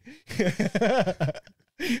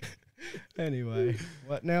 Anyway,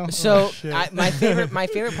 what now? So shit. my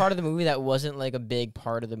favorite part of the movie that wasn't like a big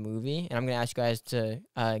part of the movie, and I'm gonna ask you guys to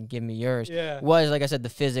give me yours. Yeah. Was like I said, the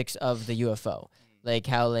physics of the UFO, like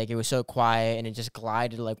how like it was so quiet and it just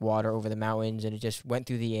glided like water over the mountains and it just went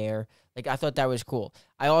through the air. Like I thought that was cool.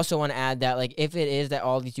 I also want to add that like if it is that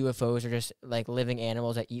all these UFOs are just like living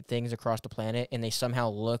animals that eat things across the planet and they somehow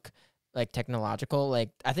look like technological, like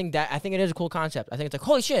I think it is a cool concept. I think it's like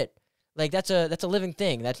holy shit, like that's a living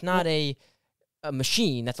thing. That's not a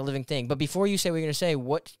machine. That's a living thing. But before you say what you're gonna say,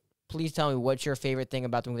 please tell me what's your favorite thing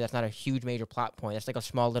about the movie that's not a huge major plot point. That's like a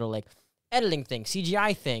small little like editing thing,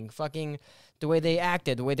 CGI thing, fucking the way they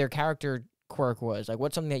acted, the way their character quirk was. Like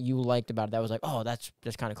what's something that you liked about it that was like, oh, that's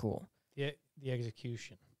kind of cool. The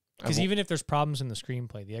execution. Because will- even if there's problems in the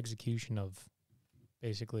screenplay, the execution of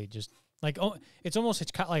basically just like it's almost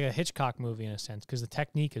like a Hitchcock movie in a sense because the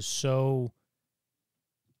technique is so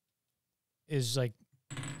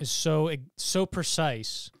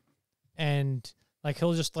precise, and like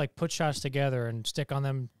he'll just like put shots together and stick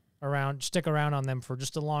around on them for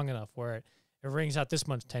just long enough where it brings out this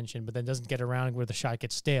much tension, but then doesn't get around where the shot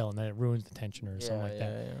gets stale and then it ruins the tension or something like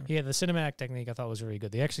that. Yeah, the cinematic technique I thought was very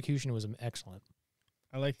good. The execution was excellent.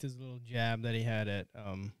 I liked his little jab that he had at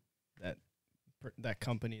that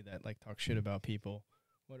company that like talks shit about people.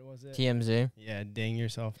 What was it? TMZ. Yeah, dang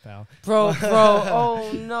yourself, pal. Bro,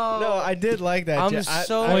 oh no. No, I did like that. I'm ja-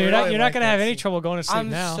 so- I Well, you're really not liked gonna that have any scene. trouble going to sleep I'm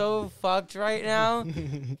now. so fucked right now.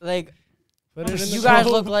 Like Put it in you the guys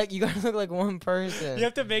phone. look like one person. You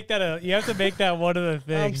have to make that one of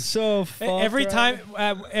the I'm things. so fucked Every right time,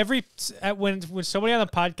 when somebody on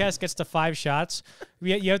the podcast gets to 5 shots,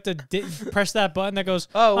 you have to press that button that goes.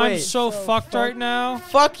 Oh, I'm wait. so fucked right now.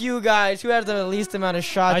 Fuck you guys. Who has the least amount of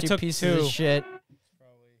shots? I You took pieces 2. of shit.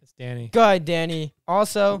 Danny. Go ahead, Danny.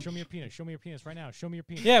 Also, Show me your penis. Show me your penis right now. Show me your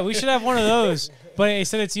penis. Yeah, we should have one of those. But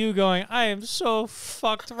instead it's you going, I am so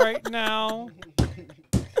fucked right now.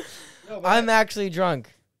 No, but I'm actually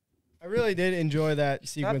drunk. I really did enjoy that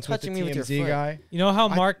sequence with the touching me with your TMZ foot. guy. You know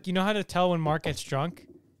how you know how to tell when Mark gets drunk?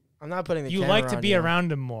 I'm not putting the You camera like to on be you.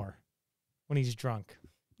 around him more when he's drunk.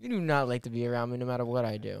 You do not like to be around me no matter what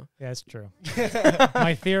I do. Yeah, that's true.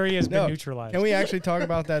 My theory has been No, neutralized. Can we actually talk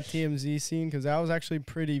about that TMZ scene? Because that was actually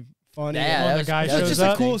pretty funny. Yeah, When that the was- guy that was It's shows just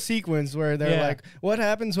a up. cool sequence where they're Yeah. like, "What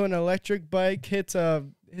happens when an electric bike hits a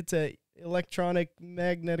electronic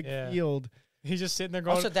magnetic Yeah. field?" He's just sitting there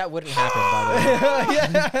going, Also, that wouldn't happen, by the way.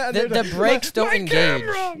 Yeah, they're The like, brakes don't "My engage.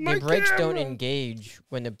 camera, my The brakes don't camera." engage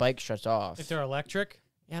when the bike shuts off. if they're electric.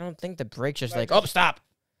 Yeah, I don't think the brakes just Like, like, oh, stop.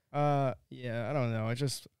 Yeah, I don't know.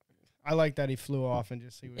 I like that he flew off and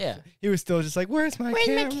just he was still just like, "Where's my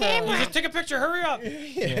camera?" Just take a picture. Hurry up.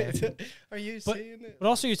 Yeah. Are you But- seeing it? But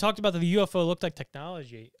also, you talked about that the UFO looked like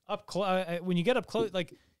technology. When you get up close,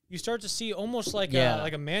 like you start to see almost like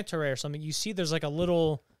a manta ray or something. You see there's like a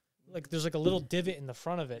little divot in the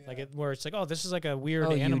front of it, where it's like, oh, this is like a weird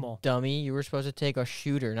Oh, animal. you dummy. You were supposed to take a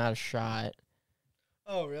shooter, not a shot.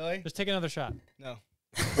 Oh, really? Just take another shot. No.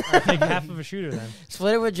 Or take half of a shooter then.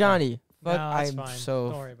 Split it with Johnny. But No, that's I'm fine. so...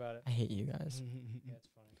 Don't worry about it. I hate you guys. Yeah, it's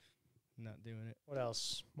fine. Not doing it. What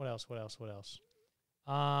else? I don't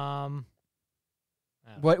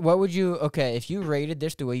know. What would you... Okay, if you rated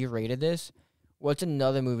this the way you rated this, what's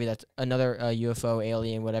another movie that's... Another UFO,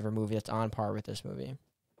 alien, whatever movie that's on par with this movie?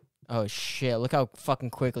 Oh, shit. Look how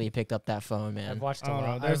fucking quickly he picked up that phone, man. I've watched I a don't know.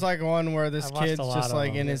 lot. There's like one where this I've watched kid's a lot just of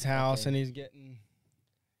like them. in his house Okay. and he's getting.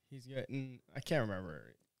 I can't remember.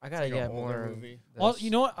 I It's gotta like a get older more... movie. You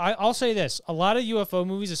know what? I'll say this. A lot of UFO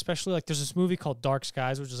movies, especially like there's this movie called Dark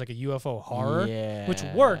Skies, which is like a UFO horror. Yeah. which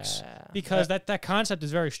works because that concept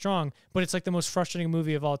is very strong, but it's like the most frustrating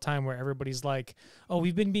movie of all time where everybody's like, oh,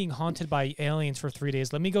 we've been being haunted by aliens for 3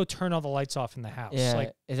 days. Let me go turn all the lights off in the house. Yeah.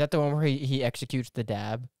 Like, Is that the one where he executes the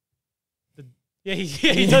dab? yeah,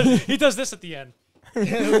 he does this at the end.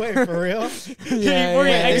 Wait, for real? Where he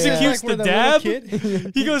yeah. executes Like the with a little dab.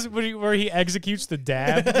 kid? He goes where he executes the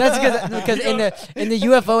dab. That's because in the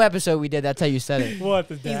UFO episode we did, that's how you said it. What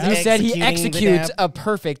the You dab? said he Executing the executes dab. a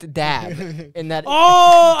perfect dab in that.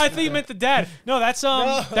 Oh, I think you meant the dad. No, that's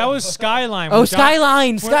that was Skyline. Oh, where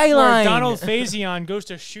Skyline, where Skyline. Donald Faison goes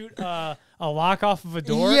to shoot a lock off of a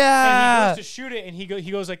door. Yeah. And he goes to shoot it, and he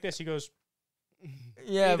goes like this. He goes.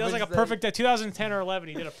 Yeah, He does like a perfect dab. 2010 or 11,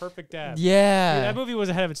 he did a perfect dab. Yeah, That movie was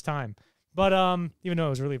ahead of its time. But even though it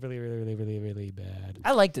was really, really, really, really, really, really bad.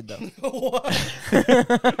 I liked it though. What?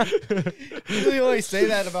 You really only say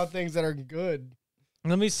that about things that are good.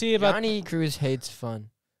 Let me see about. Johnny Cruz hates fun.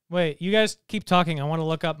 Wait, you guys keep talking. I want to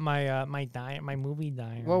look up my my movie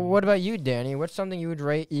diary. Well, what about you, Danny? What's something you would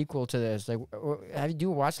rate equal to this? Like, do you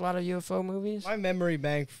watch a lot of UFO movies? My memory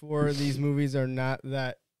bank for these movies are not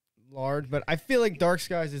that large, but I feel like Dark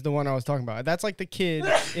Skies is the one I was talking about. That's like the kid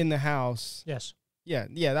in the house. Yes. Yeah.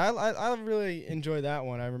 I really enjoy that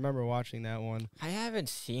one. I remember watching that one. I haven't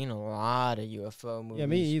seen a lot of UFO movies. Yeah,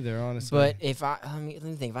 me either, honestly. But if let me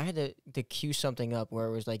think. If I had to cue something up where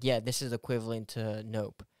it was like, yeah, this is equivalent to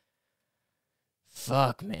Nope.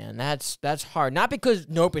 Fuck, man, that's hard. Not because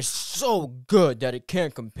Nope is so good that it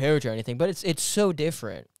can't compare to anything, but it's so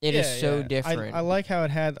different. It is so different. I like how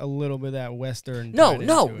it had a little bit of that Western. No, bite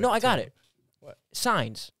no, into no, I got too. it. What?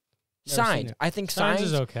 Signs. Never seen Signs. it. I think Signs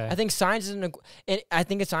is okay. I think Signs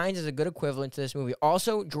is a good equivalent to this movie.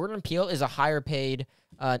 Also, Jordan Peele is a higher paid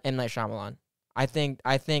M. Night Shyamalan. I think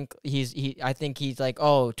he's like,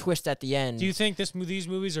 oh, twist at the end. Do you think these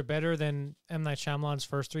movies are better than M. Night Shyamalan's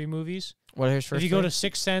first 3 movies? What are his first? If you go three? to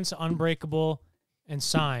Sixth Sense, Unbreakable, and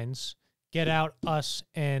Signs, Get Out, Us,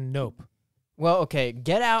 and Nope. Well, okay,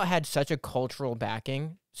 Get Out had such a cultural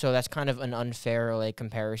backing, so that's kind of an unfair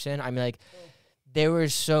comparison. I mean, like, there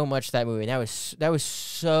was so much to that movie. That was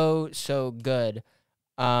so good.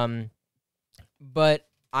 But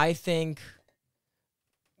I think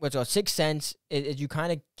Sixth Sense, you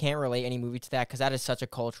kind of can't relate any movie to that because that is such a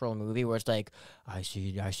cultural movie where it's like, I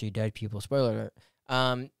see dead people. Spoiler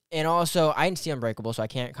alert. And also, I didn't see Unbreakable, so I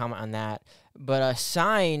can't comment on that. But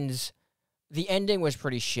Signs, the ending was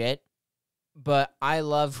pretty shit. But I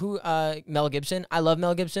love Mel Gibson. I love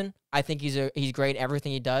Mel Gibson. I think he's great at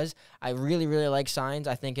everything he does. I really, really like Signs.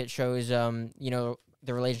 I think it shows the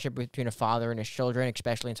relationship between a father and his children,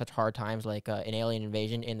 especially in such hard times like an alien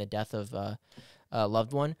invasion and the death of a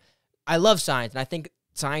loved one. I love Signs, and I think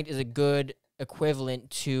Signs is a good equivalent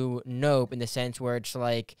to Nope in the sense where it's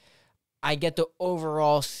like I get the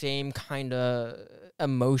overall same kind of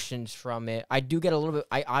emotions from it. I do get a little bit.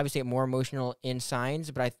 I obviously get more emotional in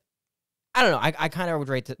Signs, but I don't know. I kind of would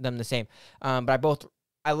rate them the same. But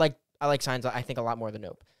I like Signs, I think, a lot more than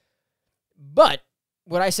Nope. But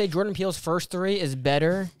would I say Jordan Peele's first three is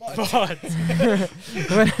better? But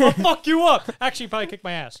I'll fuck you up. Actually, probably kick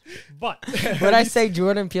my ass. But Would I say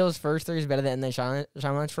Jordan Peele's first three is better than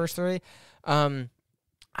Shyamalan's first three?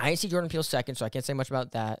 I see Jordan Peele's second, so I can't say much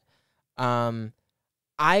about that.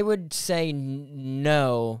 I would say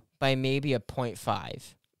no by maybe a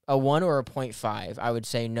 0.5. A 1 or a 0.5, I would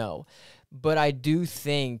say no. But I do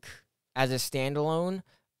think, as a standalone,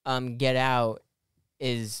 Get Out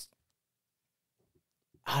is...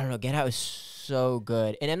 I don't know. Get Out is so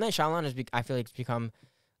good. And M. Night Shyamalan, I feel like it's become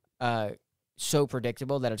so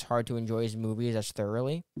predictable that it's hard to enjoy his movies as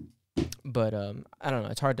thoroughly. But I don't know.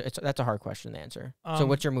 It's hard. That's a hard question to answer. So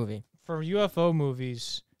what's your movie? For UFO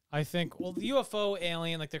movies, I think, well, the UFO,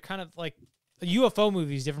 alien, like they're kind of like, a UFO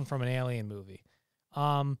movie is different from an alien movie.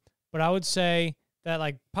 But I would say that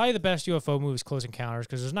like probably the best UFO movie is Close Encounters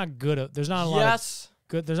because there's not a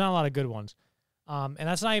lot of good ones. And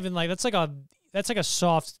that's not even like, that's like a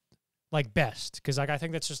soft, like best. Cause like, I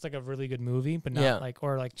think that's just like a really good movie, but not like,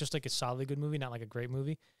 or like just like a solidly good movie, not like a great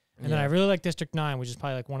movie. And then I really like District 9, which is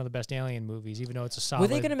probably like one of the best alien movies, even though it's a solid. Were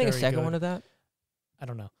they going to make a second one of that? I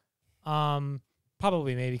don't know.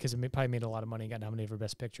 Probably maybe because it probably made a lot of money and got nominated for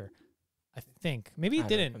Best Picture. I think. Maybe it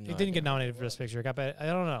didn't. It didn't get nominated for Best Picture. I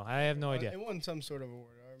don't know. I have no idea. It won some sort of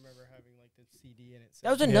award. I remember having like the CD in it.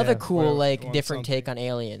 That was another cool, like, different take on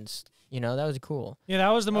aliens. You know, that was cool. Yeah, that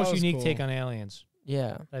was the most unique take on aliens.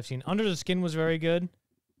 Yeah. I've seen. Under the Skin was very good.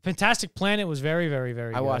 Fantastic Planet was very, very,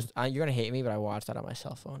 very good. I watched, you're going to hate me, but I watched that on my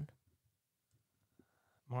cell phone.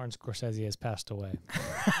 Martin Scorsese has passed away.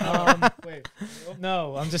 Wait.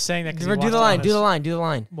 No, I'm just saying that because do the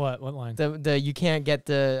line. What line? The you can't get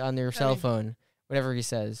on your cell phone, whatever he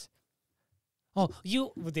says. Oh,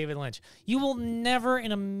 with David Lynch. You will never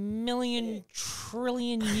in a million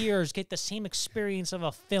trillion years get the same experience of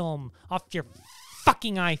a film off your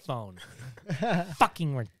fucking iPhone.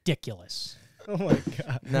 Fucking ridiculous. Oh my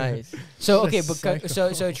god. Nice. So okay, but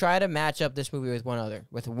so try to match up this movie with one other.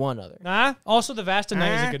 Also, The Vast of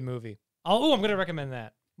Night is a good movie. Oh, I'm gonna recommend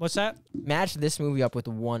that. What's that? Match this movie up with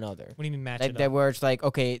one other. What do you mean match it up? That where it's like,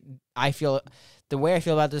 okay, the way I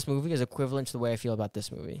feel about this movie is equivalent to the way I feel about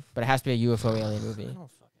this movie, but it has to be a UFO alien movie.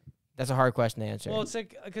 That's a hard question to answer. Well, it's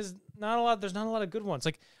like because there's not a lot of good ones.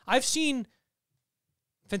 Like I've seen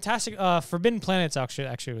fantastic Forbidden Planet's actually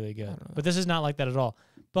really good, but this is not like that at all.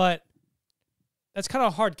 But that's kind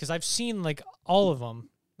of hard because I've seen like all of them,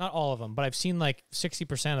 not all of them, but I've seen like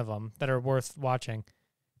 60% of them that are worth watching,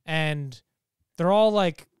 and they're all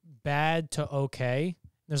like bad to okay.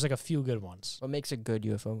 There's like a few good ones. What makes a good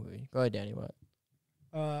UFO movie? Go ahead, Danny.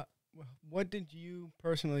 What did you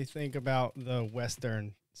personally think about the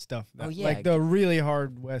Western stuff? Like the really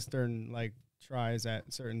hard Western like tries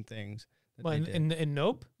at certain things. Well, in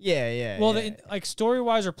Nope. Yeah. Well, like story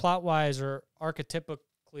wise or plot wise or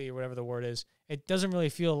archetypically or whatever the word is, it doesn't really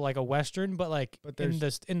feel like a Western, but like in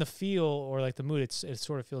the feel or like the mood, it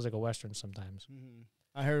sort of feels like a Western sometimes. Mm-hmm.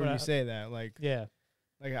 I heard when you say that, like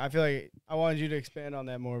like I feel like I wanted you to expand on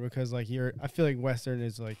that more because like I feel like Western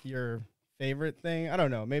is like your favorite thing. I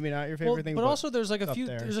don't know, maybe not your favorite thing, but also there's like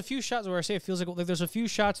there's a few shots where I say it feels like there's a few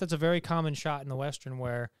shots that's a very common shot in the Western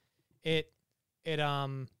where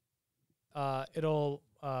it'll what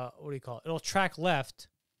do you call it? It'll track left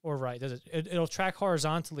or right. Does it? It'll track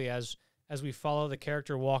horizontally as we follow the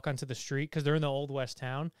character walk onto the street because they're in the Old West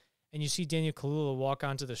town, and you see Daniel Kaluuya walk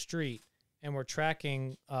onto the street, and we're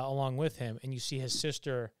tracking along with him, and you see his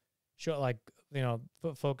sister show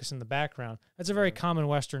focus in the background. That's a very common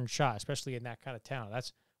Western shot, especially in that kind of town.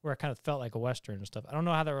 That's where it kind of felt like a Western and stuff. I don't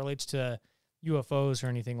know how that relates to UFOs or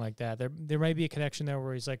anything like that. There may be a connection there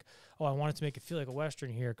where he's like, oh, I wanted to make it feel like a Western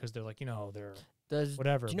here because they're like, they're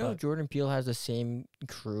whatever. Do you know Jordan Peele has the same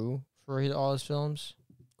crew for all his films?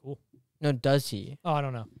 Cool. No, does he? Oh, I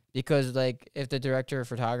don't know. Because like if the director of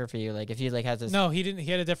photography, like if he like has this. No, he didn't.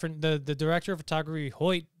 He had a different. The director of photography,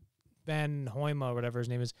 Hoyt Van Hoyma, or whatever his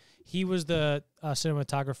name is. He was the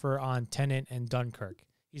cinematographer on Tenet and Dunkirk.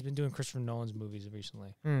 He's been doing Christopher Nolan's movies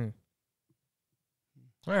recently.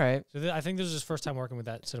 All right. So I think this is his first time working with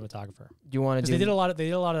that cinematographer. Do you want to do? They did a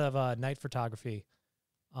lot of night photography,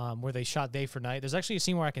 where they shot day for night. There's actually a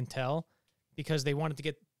scene where I can tell because they wanted to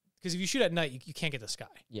get because if you shoot at night, you can't get the sky.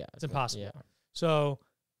 Yeah, it's impossible. Yeah. So,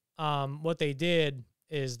 what they did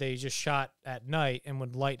is they just shot at night and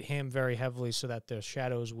would light him very heavily so that the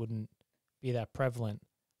shadows wouldn't be that prevalent.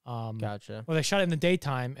 Gotcha. Well, they shot it in the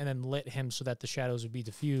daytime and then lit him so that the shadows would be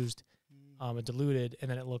diffused. And diluted, and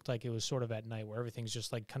then it looked like it was sort of at night where everything's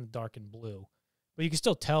just like kind of dark and blue. But you can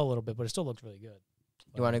still tell a little bit, but it still looks really good.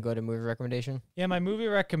 You want to go to movie recommendation? Yeah, my movie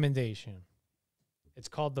recommendation. It's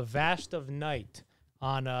called The Vast of Night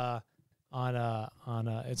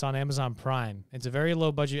it's on Amazon Prime. It's a very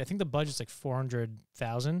low budget. I think the budget's like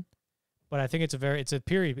 $400,000, but I think it's a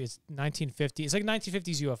period. It's 1950. It's like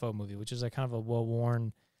 1950s UFO movie, which is like kind of a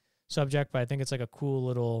well-worn subject, but I think it's like a cool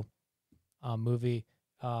little movie.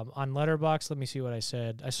 On Letterboxd, let me see what I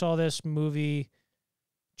said. I saw this movie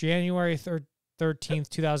January 13th,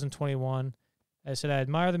 2021. I said I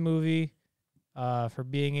admire the movie for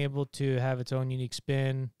being able to have its own unique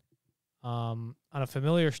spin on a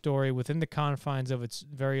familiar story within the confines of its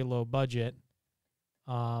very low budget.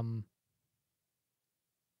 I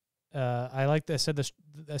said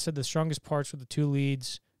the strongest parts with the two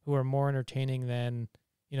leads who are more entertaining than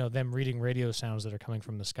them reading radio sounds that are coming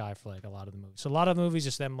from the sky for like a lot of the movies. So a lot of movies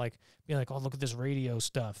just them like being like, oh, look at this radio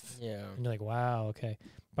stuff. Yeah. And you're like, wow, okay.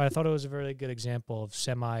 But I thought it was a very good example of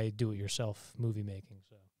do-it-yourself movie making.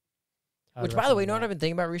 So, Which, by the way, you know what I've been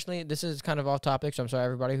thinking about recently? This is kind of off topic, so I'm sorry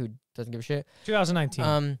everybody who doesn't give a shit.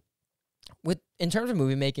 2019. In terms of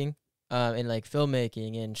movie making, and like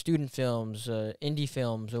filmmaking and student films, indie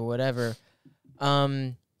films or whatever,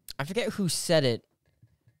 I forget who said it,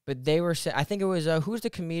 but they were I think it was who's the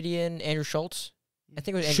comedian, Andrew Schultz? I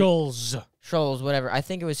think it was Andrew Schultz, whatever. I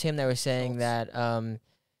think it was him that was saying that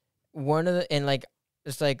one of the and like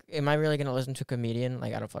it's like, am I really gonna listen to a comedian?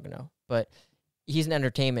 Like I don't fucking know, but he's in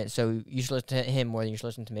entertainment, so you should listen to him more than you should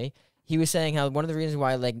listen to me. He was saying how one of the reasons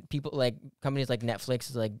why like people like companies like Netflix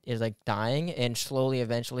is dying, and slowly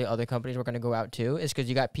eventually other companies were going to go out too, is because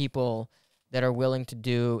you got people that are willing to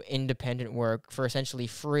do independent work for essentially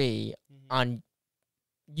free on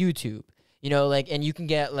YouTube. And you can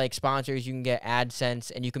get like sponsors, you can get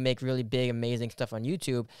AdSense, and you can make really big, amazing stuff on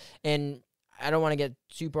YouTube. And I don't want to get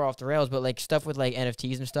super off the rails, but like stuff with like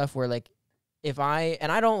NFTs and stuff where like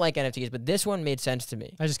I don't like NFTs, but this one made sense to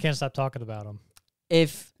me. I just can't stop talking about them.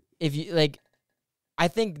 If you like, I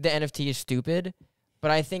think the NFT is stupid,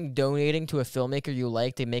 but I think donating to a filmmaker you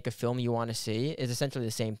like to make a film you want to see is essentially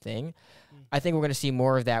the same thing. I think we're going to see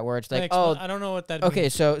more of that where it's like, I don't know what that means. Okay,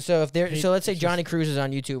 so let's say Johnny Cruz is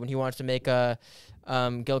on YouTube and he wants to make a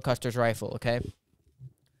Gil Custer's rifle, okay?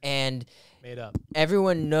 And made up.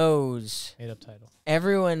 Everyone knows. Made up title.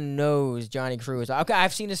 Everyone knows Johnny Cruz. Okay,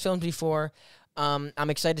 I've seen his films before. I'm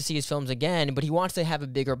excited to see his films again, but he wants to have a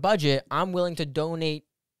bigger budget. I'm willing to donate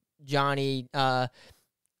Johnny $100.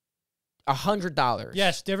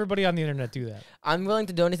 Yes, everybody on the internet do that. I'm willing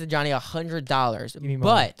to donate to Johnny $100,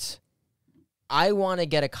 but I want to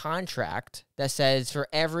get a contract that says for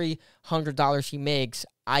every $100 he makes,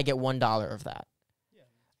 I get $1 of that.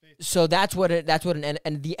 So that's what the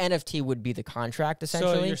NFT would be, the contract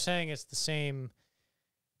essentially. So you're saying it's the same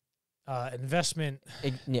investment.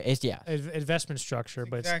 Investment structure,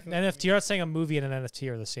 but exactly. It's NFT. You're not saying a movie and an NFT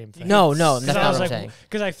are the same thing. No, that's not what I'm saying.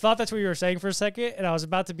 Because I thought that's what you were saying for a second, and I was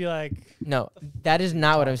about to be like, no, that is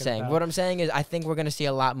not what I'm saying. What I'm saying is I think we're going to see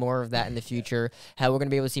a lot more of that in the future. How we're going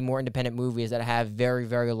to be able to see more independent movies that have very,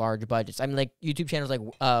 very large budgets. I mean, like YouTube channels like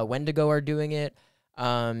Wendigo are doing it.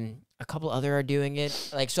 A couple other are doing it.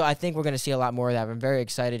 So I think we're going to see a lot more of that. I'm very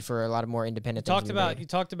excited for a lot of more independent things. You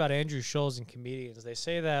talked about Andrew Schultz and comedians. They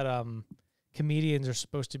say that comedians are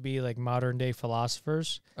supposed to be like modern day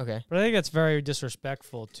philosophers. Okay. But I think that's very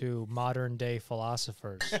disrespectful to modern day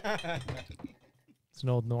philosophers. It's an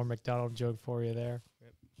old Norm Macdonald joke for you there.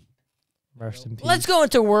 Rest in peace. Let's go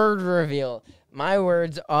into word reveal. My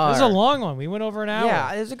words are... This is a long one. We went over an hour.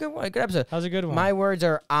 Yeah, it was a good one. A good episode. That was a good one. My words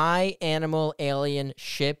are I, animal, alien,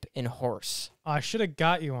 ship, and horse. I should have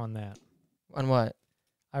got you on that. On what?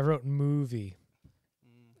 I wrote movie.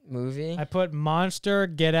 Movie? I put monster,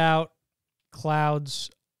 get out,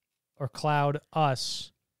 clouds, or cloud,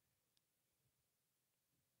 us.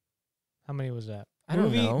 How many was that? I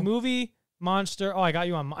don't know. Movie, monster. Oh, I got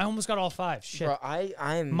you on. I almost got all 5. Shit. Bro,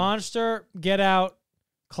 I'm... Monster, get out,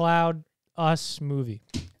 cloud, us, movie.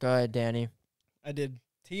 Go ahead, Danny. I did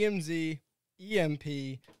TMZ, EMP,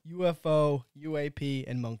 UFO, UAP,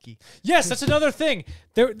 and monkey. Yes, that's another thing.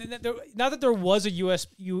 There, not that there was a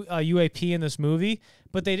UAP in this movie,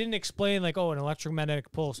 but they didn't explain like, an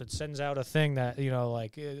electromagnetic pulse. It sends out a thing that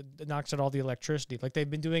it knocks out all the electricity, like they've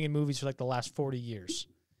been doing in movies for like the last 40 years.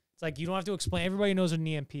 It's like you don't have to explain. Everybody knows what an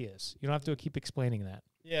EMP is. You don't have to keep explaining that.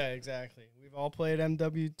 Yeah, exactly. We've all played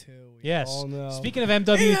MW2. Yes. All know. Speaking of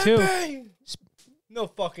MW2. No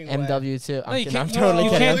fucking way. MW2. No, you I'm can't- totally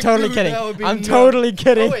you kidding. I'm can't- totally Dude, kidding. that would be I'm nuts. totally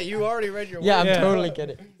kidding. Oh, wait, you already read your Yeah, I'm word. totally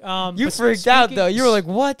kidding. You But freaked out, though. You were like,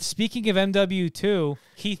 what? Speaking of MW2,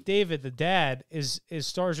 Keith David, the dad, is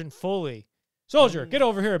Sergeant Foley. Soldier, get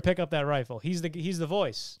over here and pick up that rifle. He's the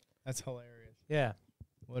voice. That's hilarious. Yeah.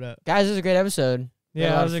 What up? Guys, this is a great episode. We had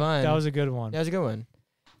a Yeah, lot of fun. that was a good one. That was a good one.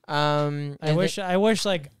 I wish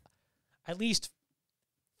like at least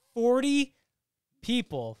 40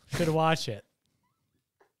 people should watch it.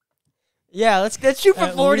 Yeah, let's shoot for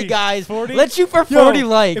At 40 least guys. 40? Let's shoot for Yo, 40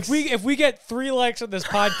 likes. If we get 3 likes on this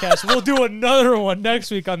podcast, we'll do another one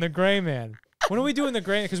next week on the Gray Man. When are we doing the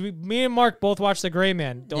Gray? Because me and Mark both watched the Gray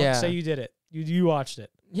Man. Don't Yeah. say you did it. You watched it.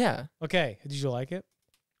 Yeah. Okay. Did you like it?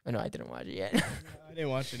 Oh, no, I didn't watch it yet. I didn't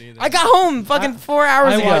watch it either. I got home fucking 4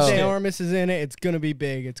 hours I ago. watched Ana de it. Armas is in it. It's gonna be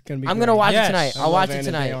big. It's gonna be. I'm great. gonna watch Yes. it tonight. I I'll love watch it Ana de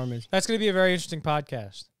tonight. Armas. That's going to be a very interesting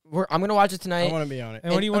podcast. I'm gonna watch it tonight I want to be on it.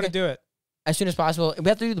 And when do you want to okay. do it? as soon as possible. We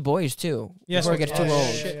have to do the boys too. Yes, before it gets too okay.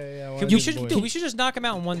 old. Shit. I wanna We do should the do. boys. We should just knock them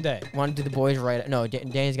out in one day. Want to do the boys right? No,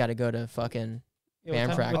 Danny's got to go to fucking Yeah, band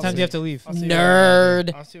what practice. time do you have to leave? I'll see what I Nerd.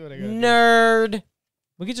 gotta do. I'll see what I gotta do. Nerd.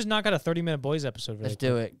 We could just knock out a 30-minute boys episode. Really Let's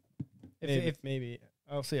do it, Maybe.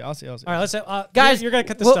 I'll see. I'll see. All right, let's guys. You're gonna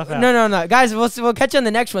cut this Well, stuff out. No, guys. We'll catch you on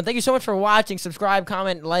the next one. Thank you so much for watching. Subscribe,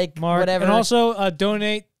 comment, like, Mark, whatever. and also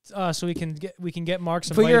donate so we can get Mark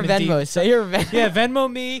some put your vitamin D. Venmo. Say your Venmo. Yeah,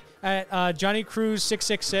 Venmo me at Johnny Cruz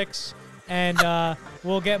 666, and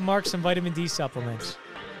we'll get Mark some vitamin D supplements.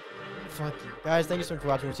 Fuck you, guys. Thank you so much for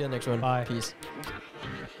watching. We'll see you on the next one. Bye. Peace.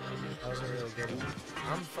 That was a really good one.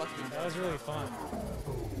 I'm fucking. That was really fun.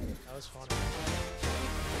 That was fun.